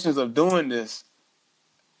implications of doing this.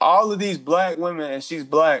 All of these black women, and she's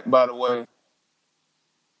black, by the way,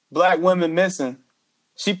 black women missing,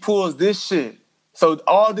 she pulls this shit. So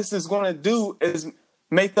all this is going to do is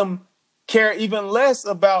make them care even less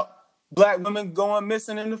about black women going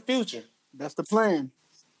missing in the future. That's the plan.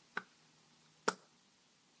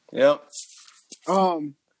 Yep.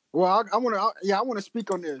 Well, I want to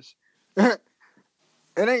speak on this.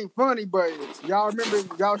 It ain't funny, but y'all remember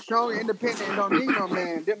y'all strong and independent and don't need no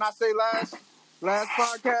man. Didn't I say last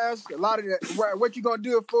podcast? A lot of that. What you gonna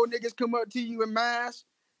do if 4 niggas come up to you in mass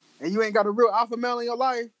and you ain't got a real alpha male in your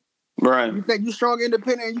life? Right. You think you strong and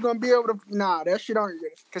independent and you gonna be able to? Nah, that shit don't.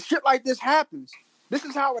 Cause shit like this happens. This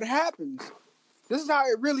is how it happens. This is how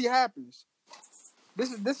it really happens.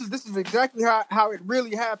 This is exactly how it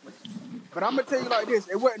really happened. But I'm gonna tell you like this: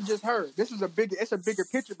 it wasn't just her. It's a bigger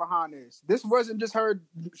picture behind this. This wasn't just her.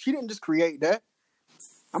 She didn't just create that.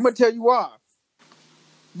 I'm gonna tell you why.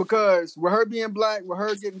 Because with her being black, with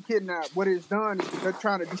her getting kidnapped, what it's done is they're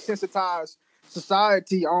trying to desensitize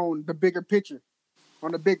society on the bigger picture,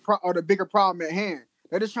 on the bigger problem at hand.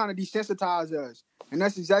 They're just trying to desensitize us, and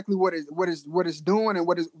that's exactly what it's doing, and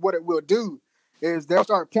what it will do is they'll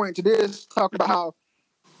start pointing to this, talking about how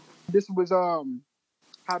this was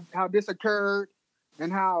how this occurred,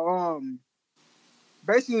 and how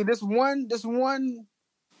basically this one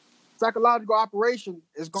psychological operation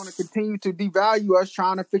is going to continue to devalue us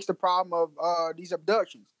trying to fix the problem of these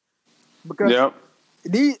abductions. Because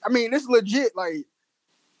this is legit. Like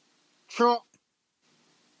Trump,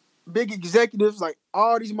 big executives, like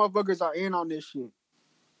all these motherfuckers are in on this shit.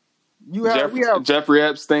 Jeffrey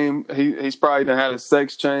Epstein. He's probably done had a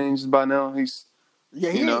sex change by now. He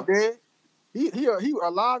ain't dead. He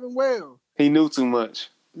alive and well. He knew too much.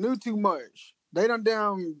 They done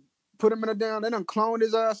damn put him in a down. They done cloned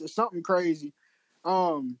his ass or something crazy.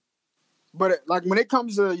 But like when it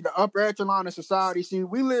comes to the upper echelon of society, see,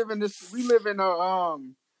 we live in a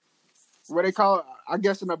what they call it, I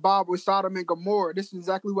guess in the Bible, Sodom and Gomorrah. This is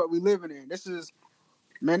exactly what we living in. This is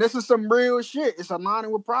some real shit. It's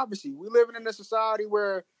aligning with prophecy. We living in a society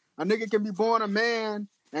where a nigga can be born a man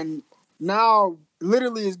and now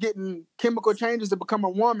literally is getting chemical changes to become a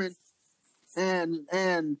woman,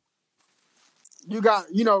 and you got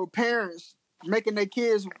parents making their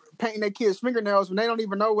kids painting their kids' fingernails when they don't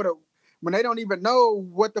even know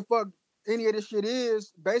what the fuck any of this shit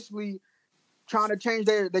is. Basically, trying to change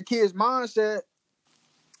their kids' mindset.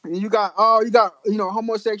 And you got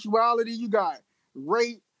homosexuality, you got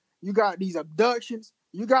rape, you got these abductions,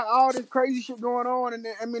 you got all this crazy shit going on. And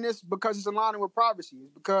it's because it's aligning with prophecy.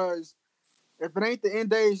 It's because if it ain't the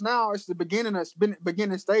end days now, it's the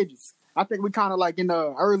beginning stages. I think we kind of like in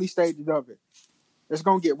the early stages of it. It's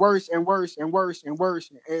gonna get worse and worse and worse and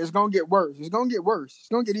worse. It's gonna get worse. It's gonna get worse. It's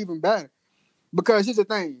gonna get even better. Because here's the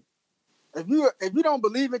thing: if you don't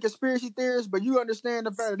believe in conspiracy theories, but you understand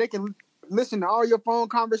the fact that they can listen to all your phone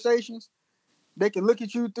conversations, they can look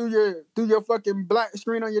at you through your fucking black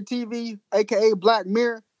screen on your TV, aka Black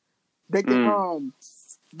Mirror. They can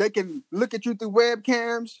they can look at you through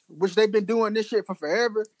webcams, which they've been doing this shit for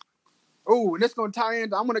forever. Oh, and it's gonna tie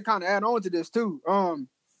into. I'm gonna kind of add on to this too.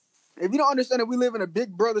 If you don't understand that we live in a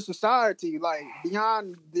big brother society, like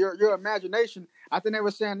beyond your imagination, I think they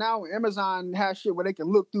were saying now Amazon has shit where they can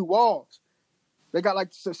look through walls. They got like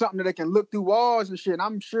something that they can look through walls and shit. And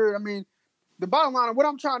I'm sure, the bottom line of what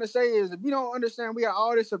I'm trying to say is if you don't understand we have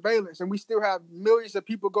all this surveillance and we still have millions of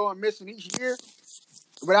people going missing each year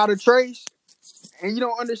without a trace, and you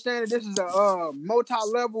don't understand that this is a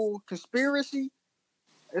multi-level conspiracy,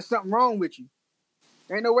 there's something wrong with you.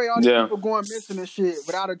 Ain't no way all these people going missing and shit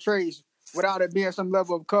without a trace, without it being some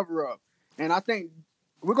level of cover up. And I think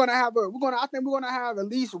we're gonna have at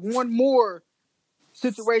least one more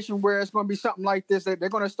situation where it's gonna be something like this, that they're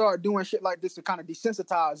gonna start doing shit like this to kind of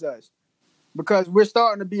desensitize us. Because we're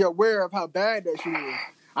starting to be aware of how bad that shit is.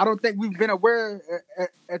 I don't think we've been aware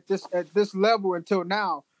at this level until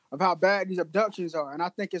now of how bad these abductions are. And I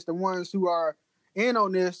think it's the ones who are in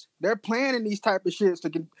on this, they're planning these type of shits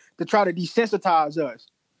to try to desensitize us.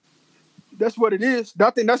 That's what it is. I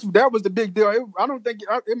think that was the big deal. I don't think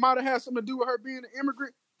it might have had something to do with her being an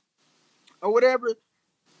immigrant or whatever.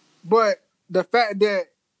 But the fact that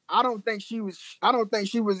I don't think she was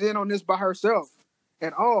in on this by herself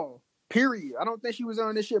at all. Period. I don't think she was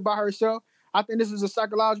on this shit by herself. I think this is a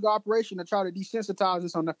psychological operation to try to desensitize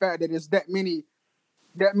us on the fact that it's that many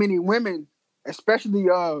women, especially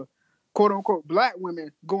quote unquote black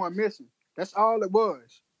women, going missing. That's all it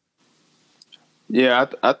was. Yeah,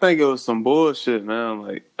 I think it was some bullshit, man.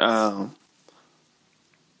 Like, because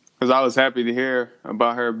I was happy to hear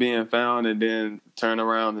about her being found, and then turn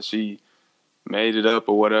around and she made it up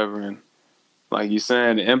or whatever. And like you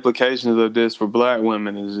saying, the implications of this for black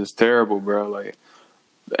women is just terrible, bro. Like,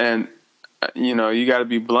 and you know, you got to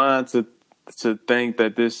be blind to think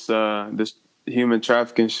that this human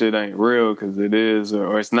trafficking shit ain't real, because it is,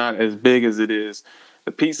 or it's not as big as it is.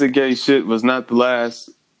 The Pizzagate shit was not the last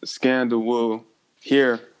scandal we'll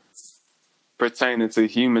hear pertaining to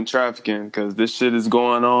human trafficking, because this shit is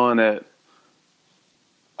going on at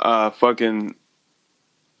fucking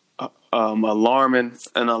alarming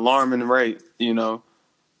rate. You know,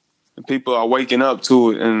 and people are waking up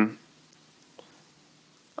to it, and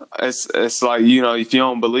it's like, you know, if you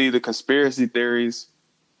don't believe the conspiracy theories,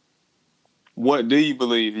 what do you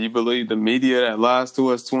believe? You believe the media that lies to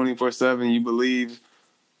us 24/7? You believe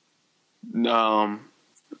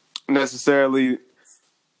necessarily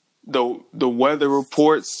the weather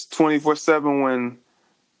reports 24/7 when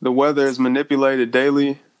the weather is manipulated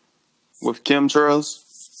daily with chemtrails?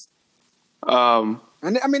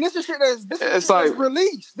 And I mean, this is shit that's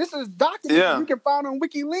released. This is documents you can find on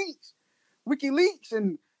WikiLeaks,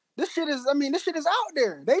 and this shit is out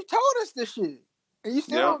there. They've told us this shit, and you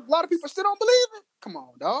still a lot of people still don't believe it. Come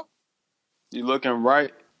on, dog. You looking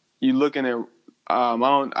at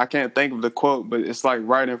I can't think of the quote, but it's like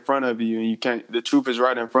right in front of you, and you can't. The truth is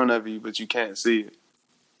right in front of you, but you can't see it.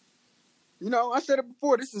 You know, I said it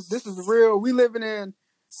before. This is real. We living in.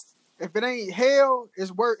 If it ain't hell,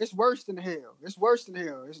 it's worse. It's worse than hell. It's worse than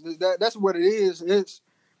hell. That's what it is.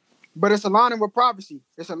 But it's aligning with prophecy.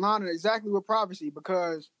 It's aligning exactly with prophecy,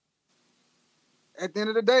 because at the end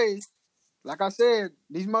of the day, like I said,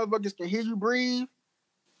 these motherfuckers can hear you breathe.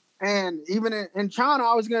 And even in China,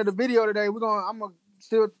 I was getting the video today. I'm gonna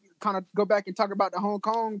still kind of go back and talk about the Hong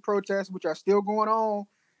Kong protests, which are still going on,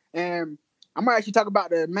 and I'm gonna actually talk about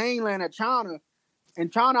the mainland of China. In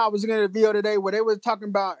China, I was getting a video today where they were talking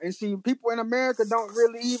about, and see, people in America don't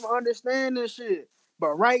really even understand this shit.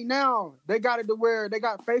 But right now, they got it to where they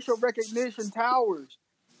got facial recognition towers,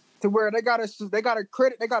 to where they got a score, they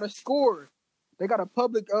got a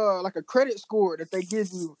public like a credit score that they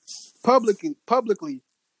give you publicly.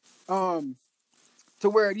 To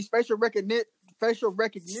where these facial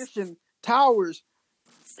recognition towers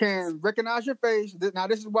can recognize your face. Now,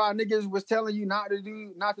 this is why niggas was telling you not to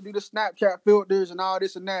do the Snapchat filters and all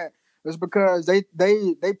this and that. It's because they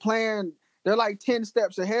plan. They're like 10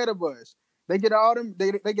 steps ahead of us. They get all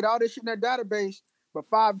this shit in their database. But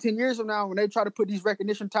 5-10 years from now, when they try to put these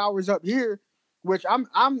recognition towers up here, which I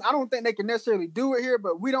don't think they can necessarily do it here,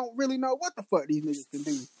 but we don't really know what the fuck these niggas can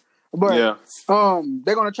do. But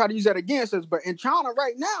they're gonna try to use that against us. But in China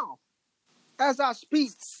right now, as I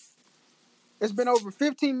speak, it's been over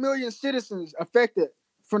 15 million citizens affected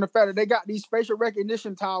from the fact that they got these facial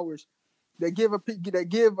recognition towers that give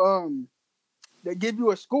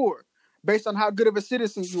you a score based on how good of a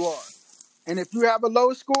citizen you are. And if you have a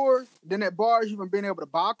low score, then it bars you from being able to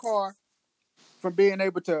buy a car, from being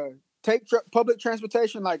able to take public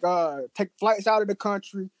transportation, like take flights out of the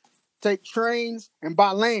country, take trains, and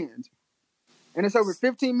buy land. And it's over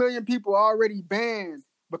 15 million people already banned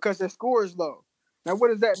because their score is low. Now, what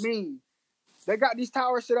does that mean? They got these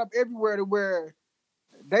towers set up everywhere to where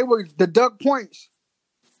they will deduct points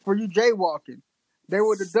for you jaywalking. They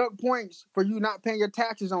will deduct points for you not paying your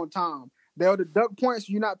taxes on time. They'll deduct points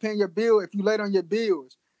for you not paying your bill if you late on your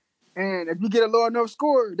bills. And if you get a low enough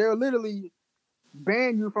score, they'll literally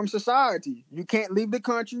ban you from society. You can't leave the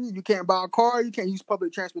country. You can't buy a car. You can't use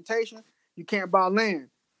public transportation. You can't buy land.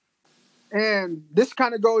 And this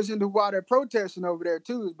kind of goes into why they're protesting over there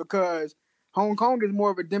too, is because Hong Kong is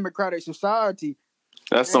more of a democratic society.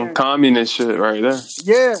 That's some communist shit right there.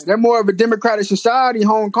 Yeah, they're more of a democratic society,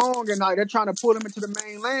 Hong Kong, and like they're trying to pull them into the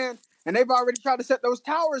mainland, and they've already tried to set those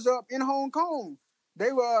towers up in Hong Kong.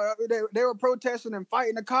 They were protesting and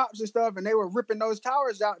fighting the cops and stuff, and they were ripping those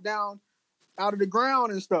towers out of the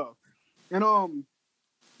ground and stuff. And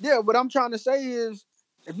what I'm trying to say is,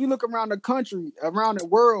 if you look around the country, around the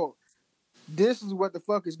world, this is what the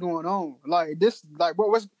fuck is going on. Like this, like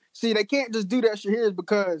see, they can't just do that shit here,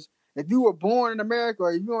 because if you were born in America,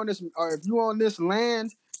 or if you on this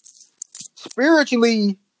land,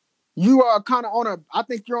 spiritually, you are kind of I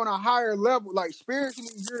think you're on a higher level. Like spiritually,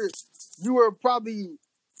 you are probably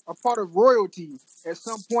a part of royalty at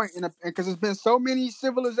some point, because there's been so many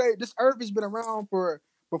civilizations. This earth has been around for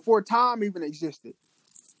before time even existed.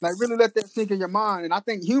 Like, really let that sink in your mind. And I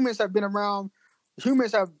think humans have been around.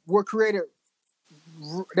 Were created.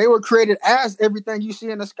 They were created as everything you see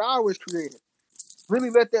in the sky was created. Really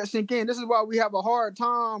let that sink in. This is why we have a hard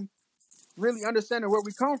time really understanding where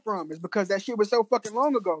we come from. Is because that shit was so fucking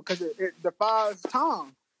long ago. Because it defies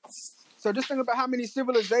time. So just think about how many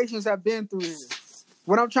civilizations have been through here.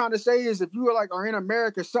 What I'm trying to say is, if you are in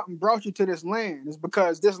America, something brought you to this land. It's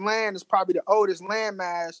because this land is probably the oldest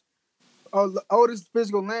landmass, oldest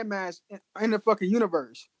physical landmass in the fucking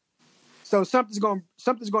universe. So something's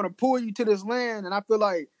gonna pull you to this land, and I feel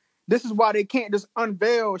like this is why they can't just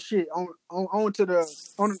unveil shit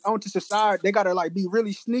onto society. They gotta be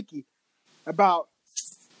really sneaky about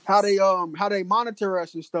how they monitor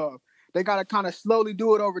us and stuff. They gotta kind of slowly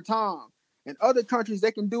do it over time. In other countries,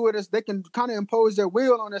 they can do it as they can kind of impose their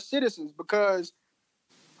will on their citizens, because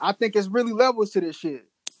I think it's really levels to this shit.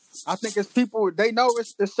 I think it's people, they know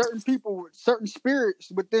it's certain people, certain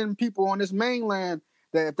spirits within people on this mainland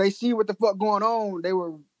that if they see what the fuck going on,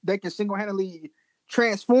 they can single-handedly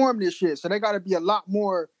transform this shit. So they got to be a lot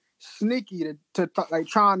more sneaky to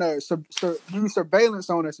trying to do surveillance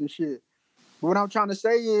on us and shit. But what I'm trying to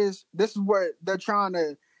say is, this is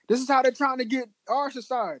how they're trying to get our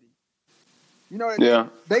society. You know, Yeah.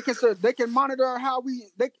 they can monitor how we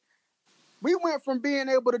went from being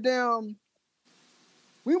able to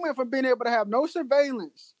have no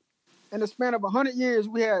surveillance in the span of 100 years.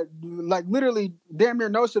 We had literally damn near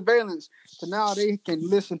no surveillance, to now they can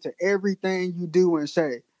listen to everything you do and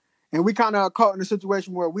say. And we kind of are caught in a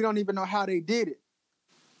situation where we don't even know how they did it,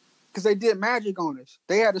 because they did magic on us.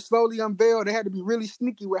 They had to slowly unveil. They had to be really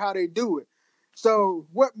sneaky with how they do it. So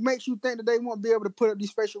what makes you think that they won't be able to put up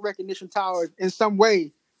these facial recognition towers in some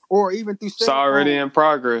way, or even through cell It's already phone? in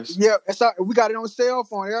progress. Yeah, we got it on cell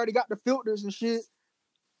phone. They already got the filters and shit.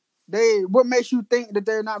 What makes you think that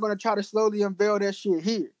they're not going to try to slowly unveil that shit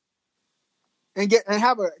here and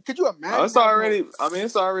could you imagine?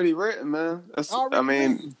 It's already written, man.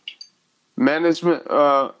 Written. Management,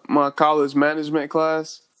 my college management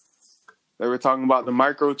class, they were talking about the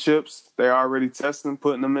microchips. They're already testing,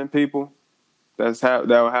 putting them in people. That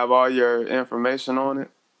will have all your information on it.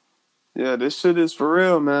 Yeah, this shit is for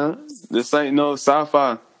real, man. This ain't no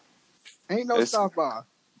sci-fi. Ain't no sci-fi.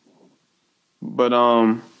 But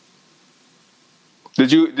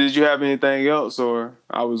did you have anything else, or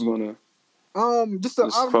I was gonna just a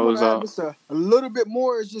little bit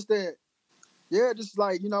more. It's just that, yeah, just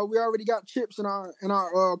we already got chips in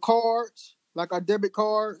our cards, like our debit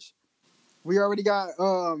cards. We already got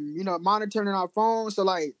monitoring in our phones. So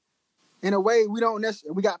in a way, we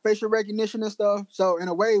got facial recognition and stuff. So in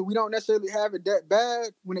a way, we don't necessarily have it that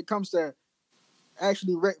bad when it comes to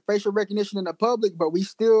actually facial recognition in the public. But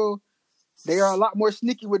they are a lot more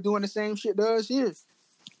sneaky with doing the same shit to us here.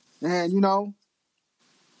 And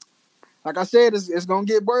like I said, it's gonna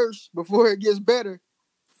get worse before it gets better,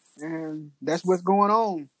 and that's what's going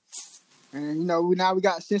on. And we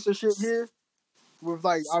got censorship here with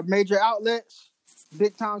our major outlets,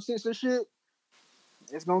 big time censorship.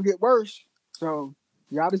 It's gonna get worse. So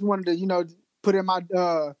I just wanted to put in my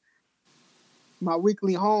my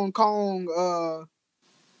weekly Hong Kong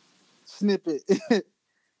snippet.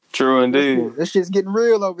 True indeed. That shit's getting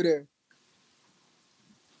real over there.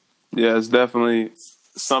 Yeah, it's definitely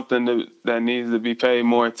something that needs to be paid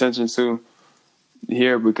more attention to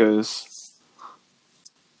here, because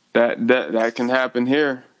that can happen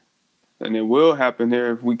here, and it will happen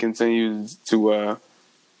here if we continue to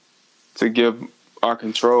give our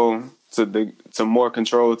control to more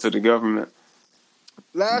control to the government.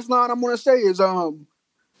 Last line I'm gonna say is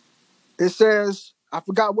it says, I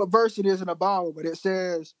forgot what verse it is in the Bible, but it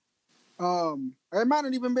says it might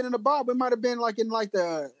have even been in the Bible. It might have been in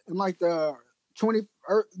the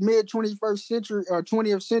mid 21st century or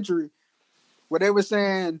 20th century, where they were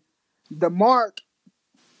saying the mark,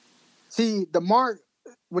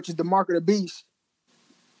 which is the mark of the beast,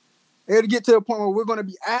 it'll get to the point where we're going to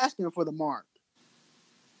be asking for the mark.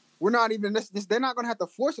 We're not even they're not going to have to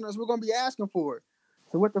force it on us. We're going to be asking for it.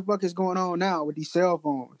 So what the fuck is going on now with these cell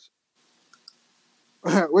phones?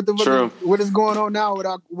 What is going on now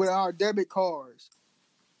with our debit cards?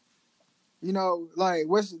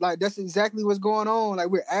 That's exactly what's going on.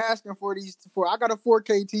 We're asking for these. I got a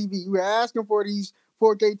 4K TV. We're asking for these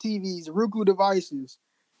 4K TVs, Roku devices,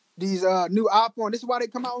 these new iPhones. This is why they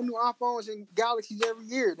come out with new iPhones and Galaxies every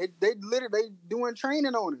year. They literally doing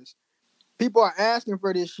training on us. People are asking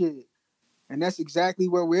for this shit, and that's exactly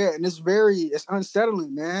where we're at. And it's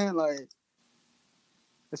unsettling, man.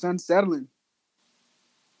 It's unsettling.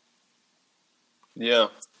 Yeah.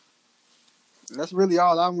 That's really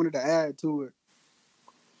all I wanted to add to it.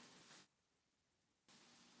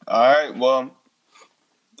 All right. Well,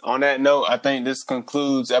 on that note, I think this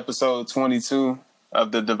concludes episode 22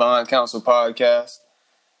 of the Divine Council podcast.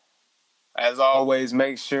 As always,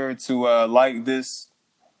 make sure to like this,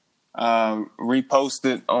 repost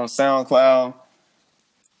it on SoundCloud,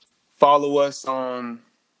 follow us on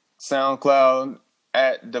SoundCloud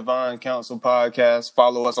at Divine Council Podcast,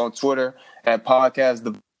 follow us on Twitter at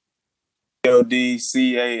Podcast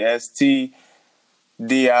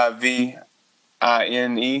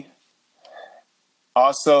DCASTDIVINE.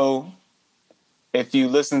 Also, if you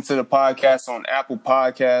listen to the podcast on Apple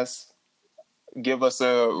Podcasts, give us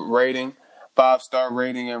a rating. 5-star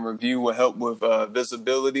rating and review will help with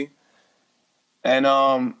visibility.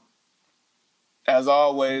 And as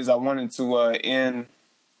always, I wanted to end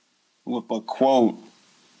with a quote.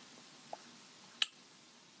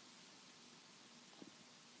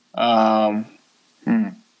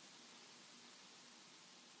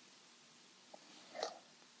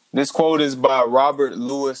 This quote is by Robert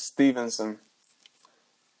Louis Stevenson.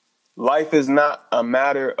 Life is not a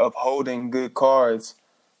matter of holding good cards,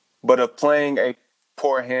 but of playing a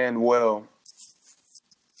poor hand well.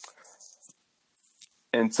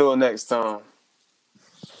 Until next time.